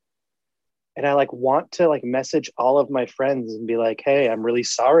and I like want to like message all of my friends and be like, hey, I'm really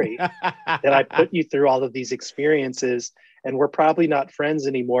sorry that I put you through all of these experiences and we're probably not friends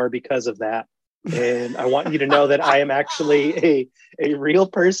anymore because of that. And I want you to know that I am actually a real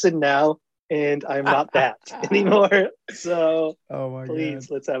person now and I'm not that anymore. So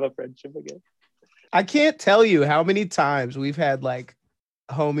please, let's have a friendship again. I can't tell you how many times we've had like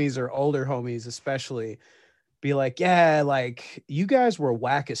homies or older homies especially be like, yeah, like you guys were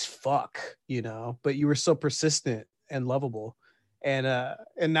whack as fuck, you know, but you were so persistent and lovable, and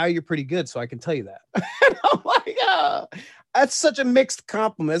now you're pretty good, so I can tell you that. And I'm like, that's such a mixed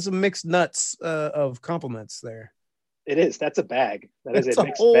compliment. It's a mixed nuts of compliments there. It is. That's a bag. That is It's a a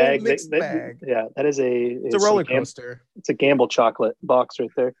mixed whole bag. mixed bag. Yeah, that is It's a roller coaster. It's a Gamble chocolate box right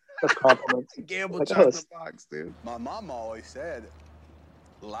there. That's compliments. Gamble Like, chocolate box, dude. My mom always said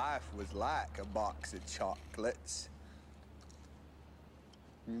life was like a box of chocolates.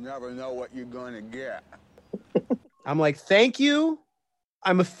 You never know what you're going to get. I'm like, thank you.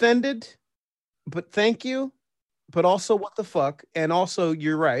 I'm offended, but thank you. But also, what the fuck? And also,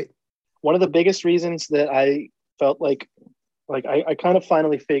 you're right. One of the biggest reasons that I felt like I kind of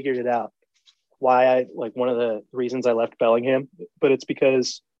finally figured it out why I like one of the reasons I left Bellingham, but it's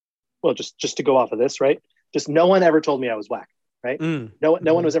because, well, just to go off of this, right? Just no one ever told me I was whack. right? Mm.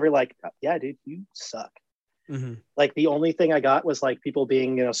 No one was ever like, yeah, dude, you suck. Mm-hmm. Like the only thing I got was like people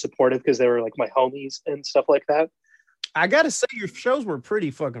being, you know, supportive because they were like my homies and stuff like that. I gotta say, your shows were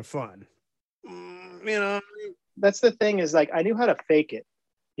pretty fucking fun. You know, that's the thing is like I knew how to fake it.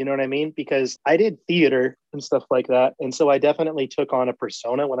 You know what I mean? Because I did theater and stuff like that. And so I definitely took on a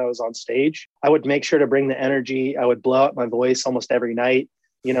persona when I was on stage. I would make sure to bring the energy. I would blow out my voice almost every night,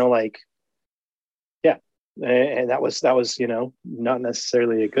 you know, like, yeah. And that was, you know, not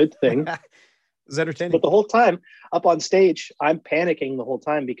necessarily a good thing. It's entertaining. But the whole time up on stage, I'm panicking the whole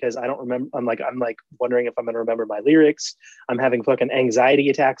time because I don't remember. I'm like wondering if I'm going to remember my lyrics. I'm having fucking anxiety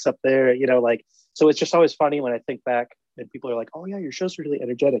attacks up there, you know, like, so it's just always funny when I think back and people are like, oh yeah, your show's really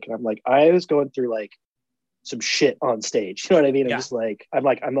energetic. And I'm like, I was going through like some shit on stage. You know what I mean? I'm just like, I'm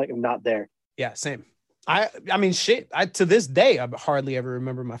not there. Yeah, same. I mean, shit. To this day, I hardly ever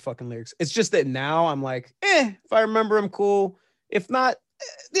remember my fucking lyrics. It's just that now I'm like, if I remember them, cool. If not,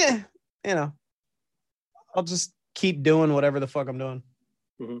 you know, I'll just keep doing whatever the fuck I'm doing.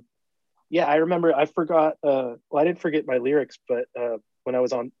 Mm-hmm. Yeah, I remember. I forgot. Well, I didn't forget my lyrics, but when I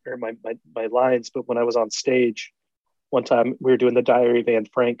was on, or my lines, but when I was on stage, one time we were doing the Diary of Anne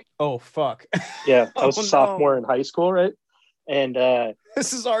Frank. Oh fuck! Yeah, I was a sophomore in high school, right? And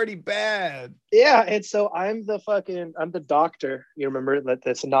this is already bad. Yeah, and so I'm the doctor. You remember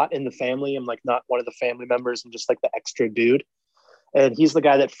that's not in the family. I'm like not one of the family members. I'm just like the extra dude. And he's the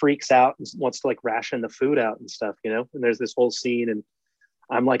guy that freaks out and wants to like ration the food out and stuff, you know? And there's this whole scene and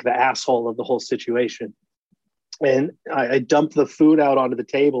I'm like the asshole of the whole situation. And I dump the food out onto the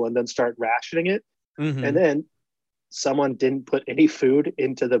table and then start rationing it. Mm-hmm. And then someone didn't put any food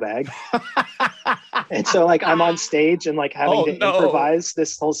into the bag. And so like I'm on stage and like having to improvise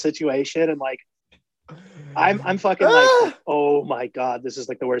this whole situation. And like, I'm fucking like, oh my God, this is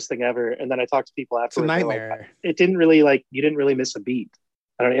like the worst thing ever. And then I talked to people afterwards. It's a nightmare. Like, it didn't really like, you didn't really miss a beat.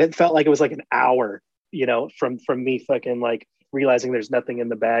 I don't know. It felt like it was like an hour, you know, from me fucking like realizing there's nothing in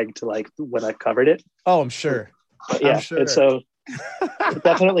the bag to like when I covered it. Oh, I'm sure. But, yeah. I'm sure. And so it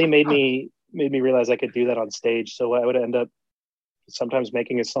definitely made me realize I could do that on stage. So I would end up sometimes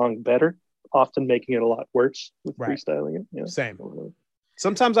making a song better, often making it a lot worse with freestyling it. You know? Same.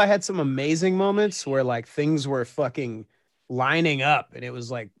 Sometimes I had some amazing moments where like things were fucking lining up and it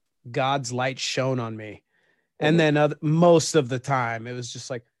was like God's light shone on me. And then most of the time it was just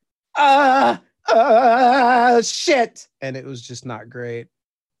like, shit. And it was just not great.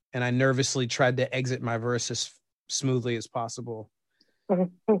 And I nervously tried to exit my verse as smoothly as possible.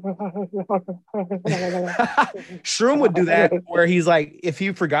 Shroom would do that where he's like, if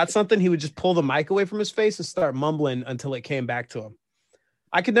he forgot something, he would just pull the mic away from his face and start mumbling until it came back to him.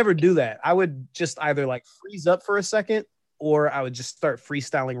 I could never do that. I would just either like freeze up for a second or I would just start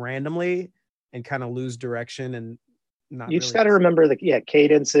freestyling randomly and kind of lose direction and not. You just got to remember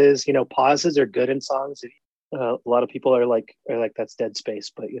cadences, you know, pauses are good in songs. A lot of people are like, that's dead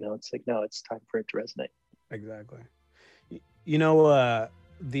space, but you know, it's like, no, it's time for it to resonate. Exactly. You know,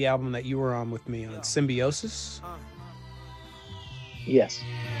 the album that you were on with me on, Symbiosis? Yes.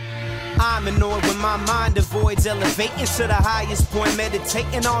 I'm annoyed when my mind avoids elevating to the highest point,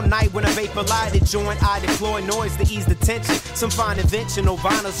 meditating all night when a vapor lighted joint. I deploy noise to ease the tension. Some fine invention, no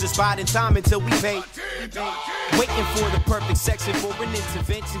vinyls, just biding time until we pay. Waiting for the perfect section for an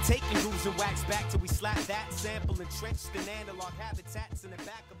intervention. Taking grooves and wax back till we slap that sample entrenched in analog habitats in the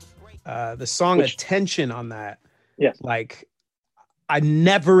back of a break. The song Attention on that. Yeah. Like, I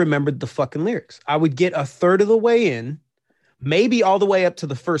never remembered the fucking lyrics. I would get a third of the way in, maybe all the way up to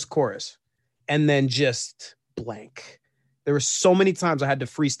the first chorus, and then just blank. There were so many times I had to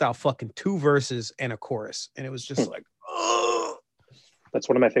freestyle fucking 2 verses and a chorus, and it was just like, oh. That's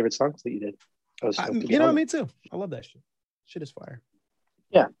one of my favorite songs that you did. You know, me too. I love that shit. Shit is fire.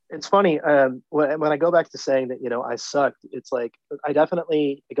 Yeah, it's funny. When I go back to saying that, you know, I sucked, it's like I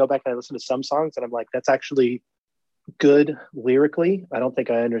definitely go back and I listen to some songs and I'm like, that's actually good lyrically. I don't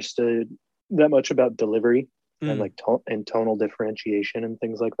think I understood that much about delivery and like tonal differentiation and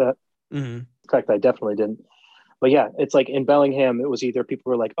things like that. Mm-hmm. In fact, I definitely didn't. But yeah, it's like in Bellingham, it was either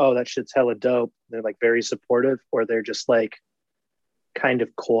people were like, oh, that shit's hella dope. They're like very supportive, or they're just like kind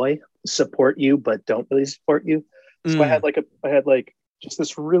of coy, support you, but don't really support you. So I had like just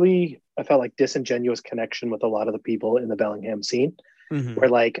this really, I felt like disingenuous connection with a lot of the people in the Bellingham scene. Mm-hmm. Where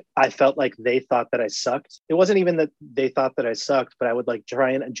like I felt like they thought that I sucked. It wasn't even that they thought that I sucked, but I would like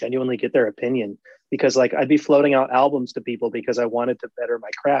try and genuinely get their opinion, because like I'd be floating out albums to people because I wanted to better my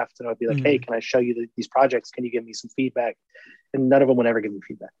craft, and I'd be like, hey, can I show you these projects? Can you give me some feedback? And none of them would ever give me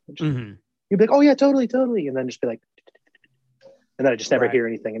feedback. You'd be like, oh yeah, totally, and then just be like, And then I just never hear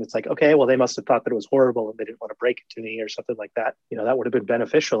anything. And it's like, okay, well, they must have thought that it was horrible and they didn't want to break it to me or something like that. You know, that would have been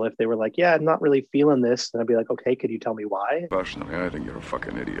beneficial if they were like, yeah, I'm not really feeling this. And I'd be like, okay, could you tell me why? Personally, I think you're a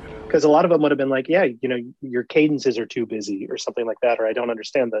fucking idiot. Because a lot of them would have been like, yeah, you know, your cadences are too busy or something like that, or I don't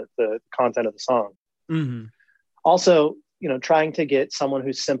understand the content of the song. Mm-hmm. Also, you know, trying to get someone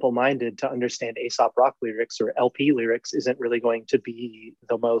who's simple-minded to understand Aesop Rock lyrics or LP lyrics isn't really going to be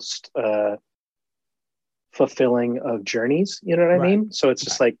the most fulfilling of journeys, you know what I mean? So it's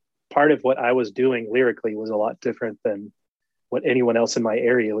just like part of what I was doing lyrically was a lot different than what anyone else in my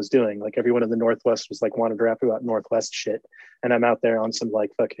area was doing. Like everyone in the Northwest was like wanted to rap about Northwest shit, and I'm out there on some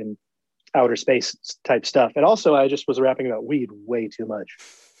like fucking outer space type stuff. And also I just was rapping about weed way too much.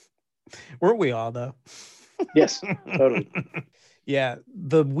 Weren't we all though? Yes, totally. Yeah,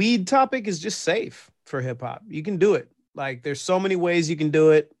 the weed topic is just safe for hip hop. You can do it. Like there's so many ways you can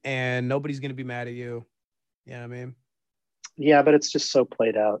do it and nobody's going to be mad at you. You know what I mean? Yeah, but it's just so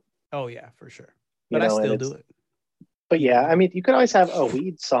played out. Oh yeah, for sure. But I still do it. But yeah, I mean, you could always have a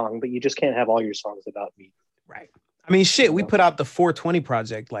weed song, but you just can't have all your songs about weed. Right. I mean, shit, we put out the 420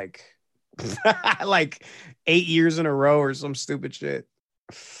 project like like 8 years in a row or some stupid shit.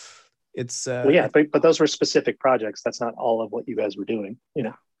 It's well, yeah, but those were specific projects. That's not all of what you guys were doing. You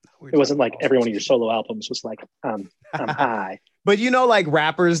know, it wasn't like every one of your solo albums was like, I'm high. But you know, like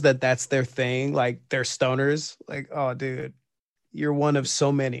rappers that's their thing, like they're stoners. Like, oh, dude, you're one of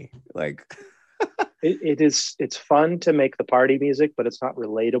so many. Like, it's fun to make the party music, but it's not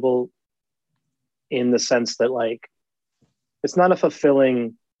relatable in the sense that like it's not a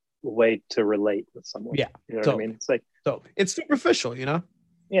fulfilling way to relate with someone. Yeah, you know what I mean? It's like it's superficial, you know.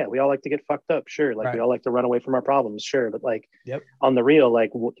 Yeah, we all like to get fucked up, sure. Like we all like to run away from our problems, sure. But like, yep. On the real,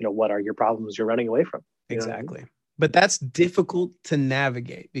 like, you know, what are your problems you're running away from? You know exactly. what I mean? But that's difficult to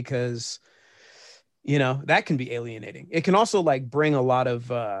navigate because, you know, that can be alienating. It can also like bring a lot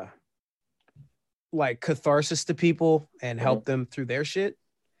of like catharsis to people and help them through their shit.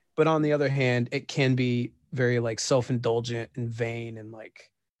 But on the other hand, it can be very like self-indulgent and vain and like.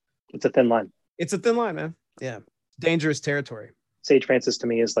 It's a thin line. It's a thin line, man. Yeah. Dangerous territory. Sage Francis to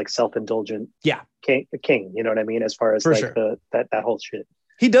me is like self-indulgent. Yeah. King, you know what I mean? As far as For like sure. that whole shit.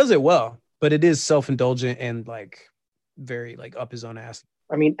 He does it well, but it is self-indulgent and like very like up his own ass.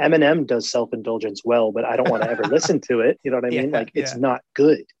 I mean, Eminem does self-indulgence well, but I don't want to ever listen to it. You know what I mean? Like it's not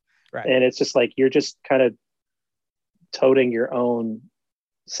good. Right. And it's just like, you're just kind of toting your own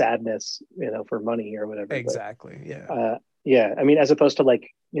sadness, you know, for money or whatever. Exactly. But, yeah. Yeah. I mean, as opposed to like,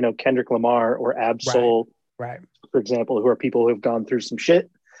 you know, Kendrick Lamar or Ab-Soul, right. For example, who are people who have gone through some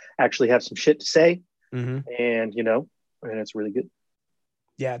shit, actually have some shit to say. And, you know, and it's really good.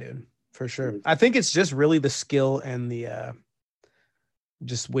 Yeah, dude, for sure. I think it's just really the skill and the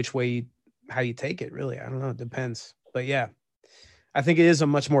just which way how you take it, really. I don't know. It depends. But yeah, I think it is a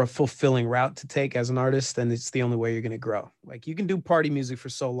much more fulfilling route to take as an artist, and it's the only way you're going to grow. Like you can do party music for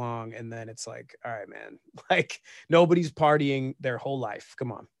so long, and then it's like, all right, man, like nobody's partying their whole life.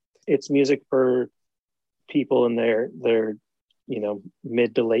 Come on. It's music for people in their you know,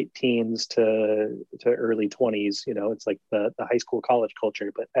 mid to late teens to early 20s. You know, it's like the high school college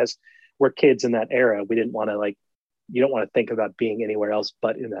culture. But as we're kids in that era, we didn't want to like, you don't want to think about being anywhere else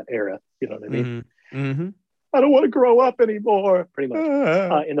but in that era. You know what I mean? I don't want to grow up anymore, pretty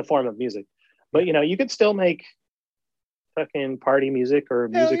much, in the form of music. But, you know, you could still make fucking party music or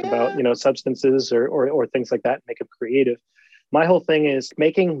music about, you know, substances or things like that, make it creative. My whole thing is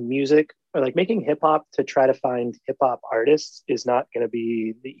making music or like making hip hop to try to find hip hop artists is not going to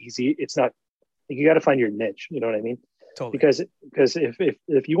be the easy. It's not, you got to find your niche. You know what I mean? Totally. Because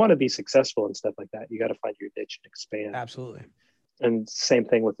if you want to be successful and stuff like that, you got to find your niche and expand. Absolutely. And same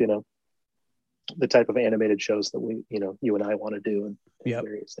thing with, you know, the type of animated shows that we, you know, you and I want to do and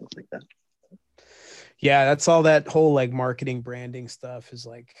various things like that. Yeah, that's all that whole like marketing branding stuff is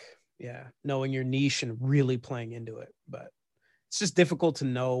like, yeah, knowing your niche and really playing into it. But it's just difficult to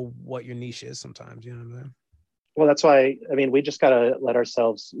know what your niche is sometimes, you know what I mean? Well, that's why, I mean, we just got to let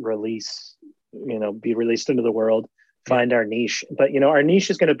ourselves release, you know, be released into the world, find our niche. But, you know, our niche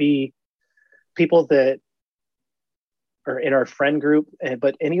is going to be people that are in our friend group.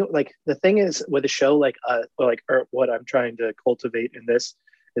 But like the thing is with a show like or what I'm trying to cultivate in this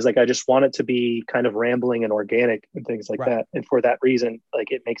is like, I just want it to be kind of rambling and organic and things like that. And for that reason,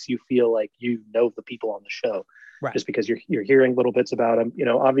 like it makes you feel like, you know, the people on the show. Just because you're hearing little bits about them. You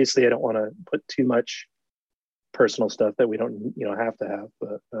know, obviously I don't want to put too much personal stuff that we don't, you know, have to have,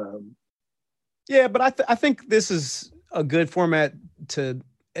 but yeah, but I think this is a good format to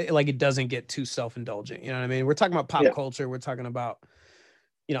like, it doesn't get too self-indulgent. You know what I mean? We're talking about pop culture. We're talking about,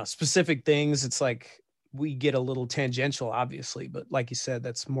 you know, specific things. It's like, we get a little tangential, obviously, but like you said,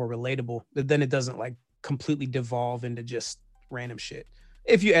 that's more relatable. But then it doesn't like completely devolve into just random shit.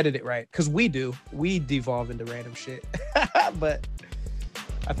 If you edit it right, because we devolve into random shit. But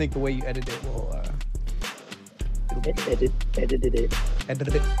I think the way you edit it will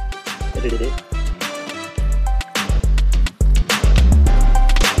edit it.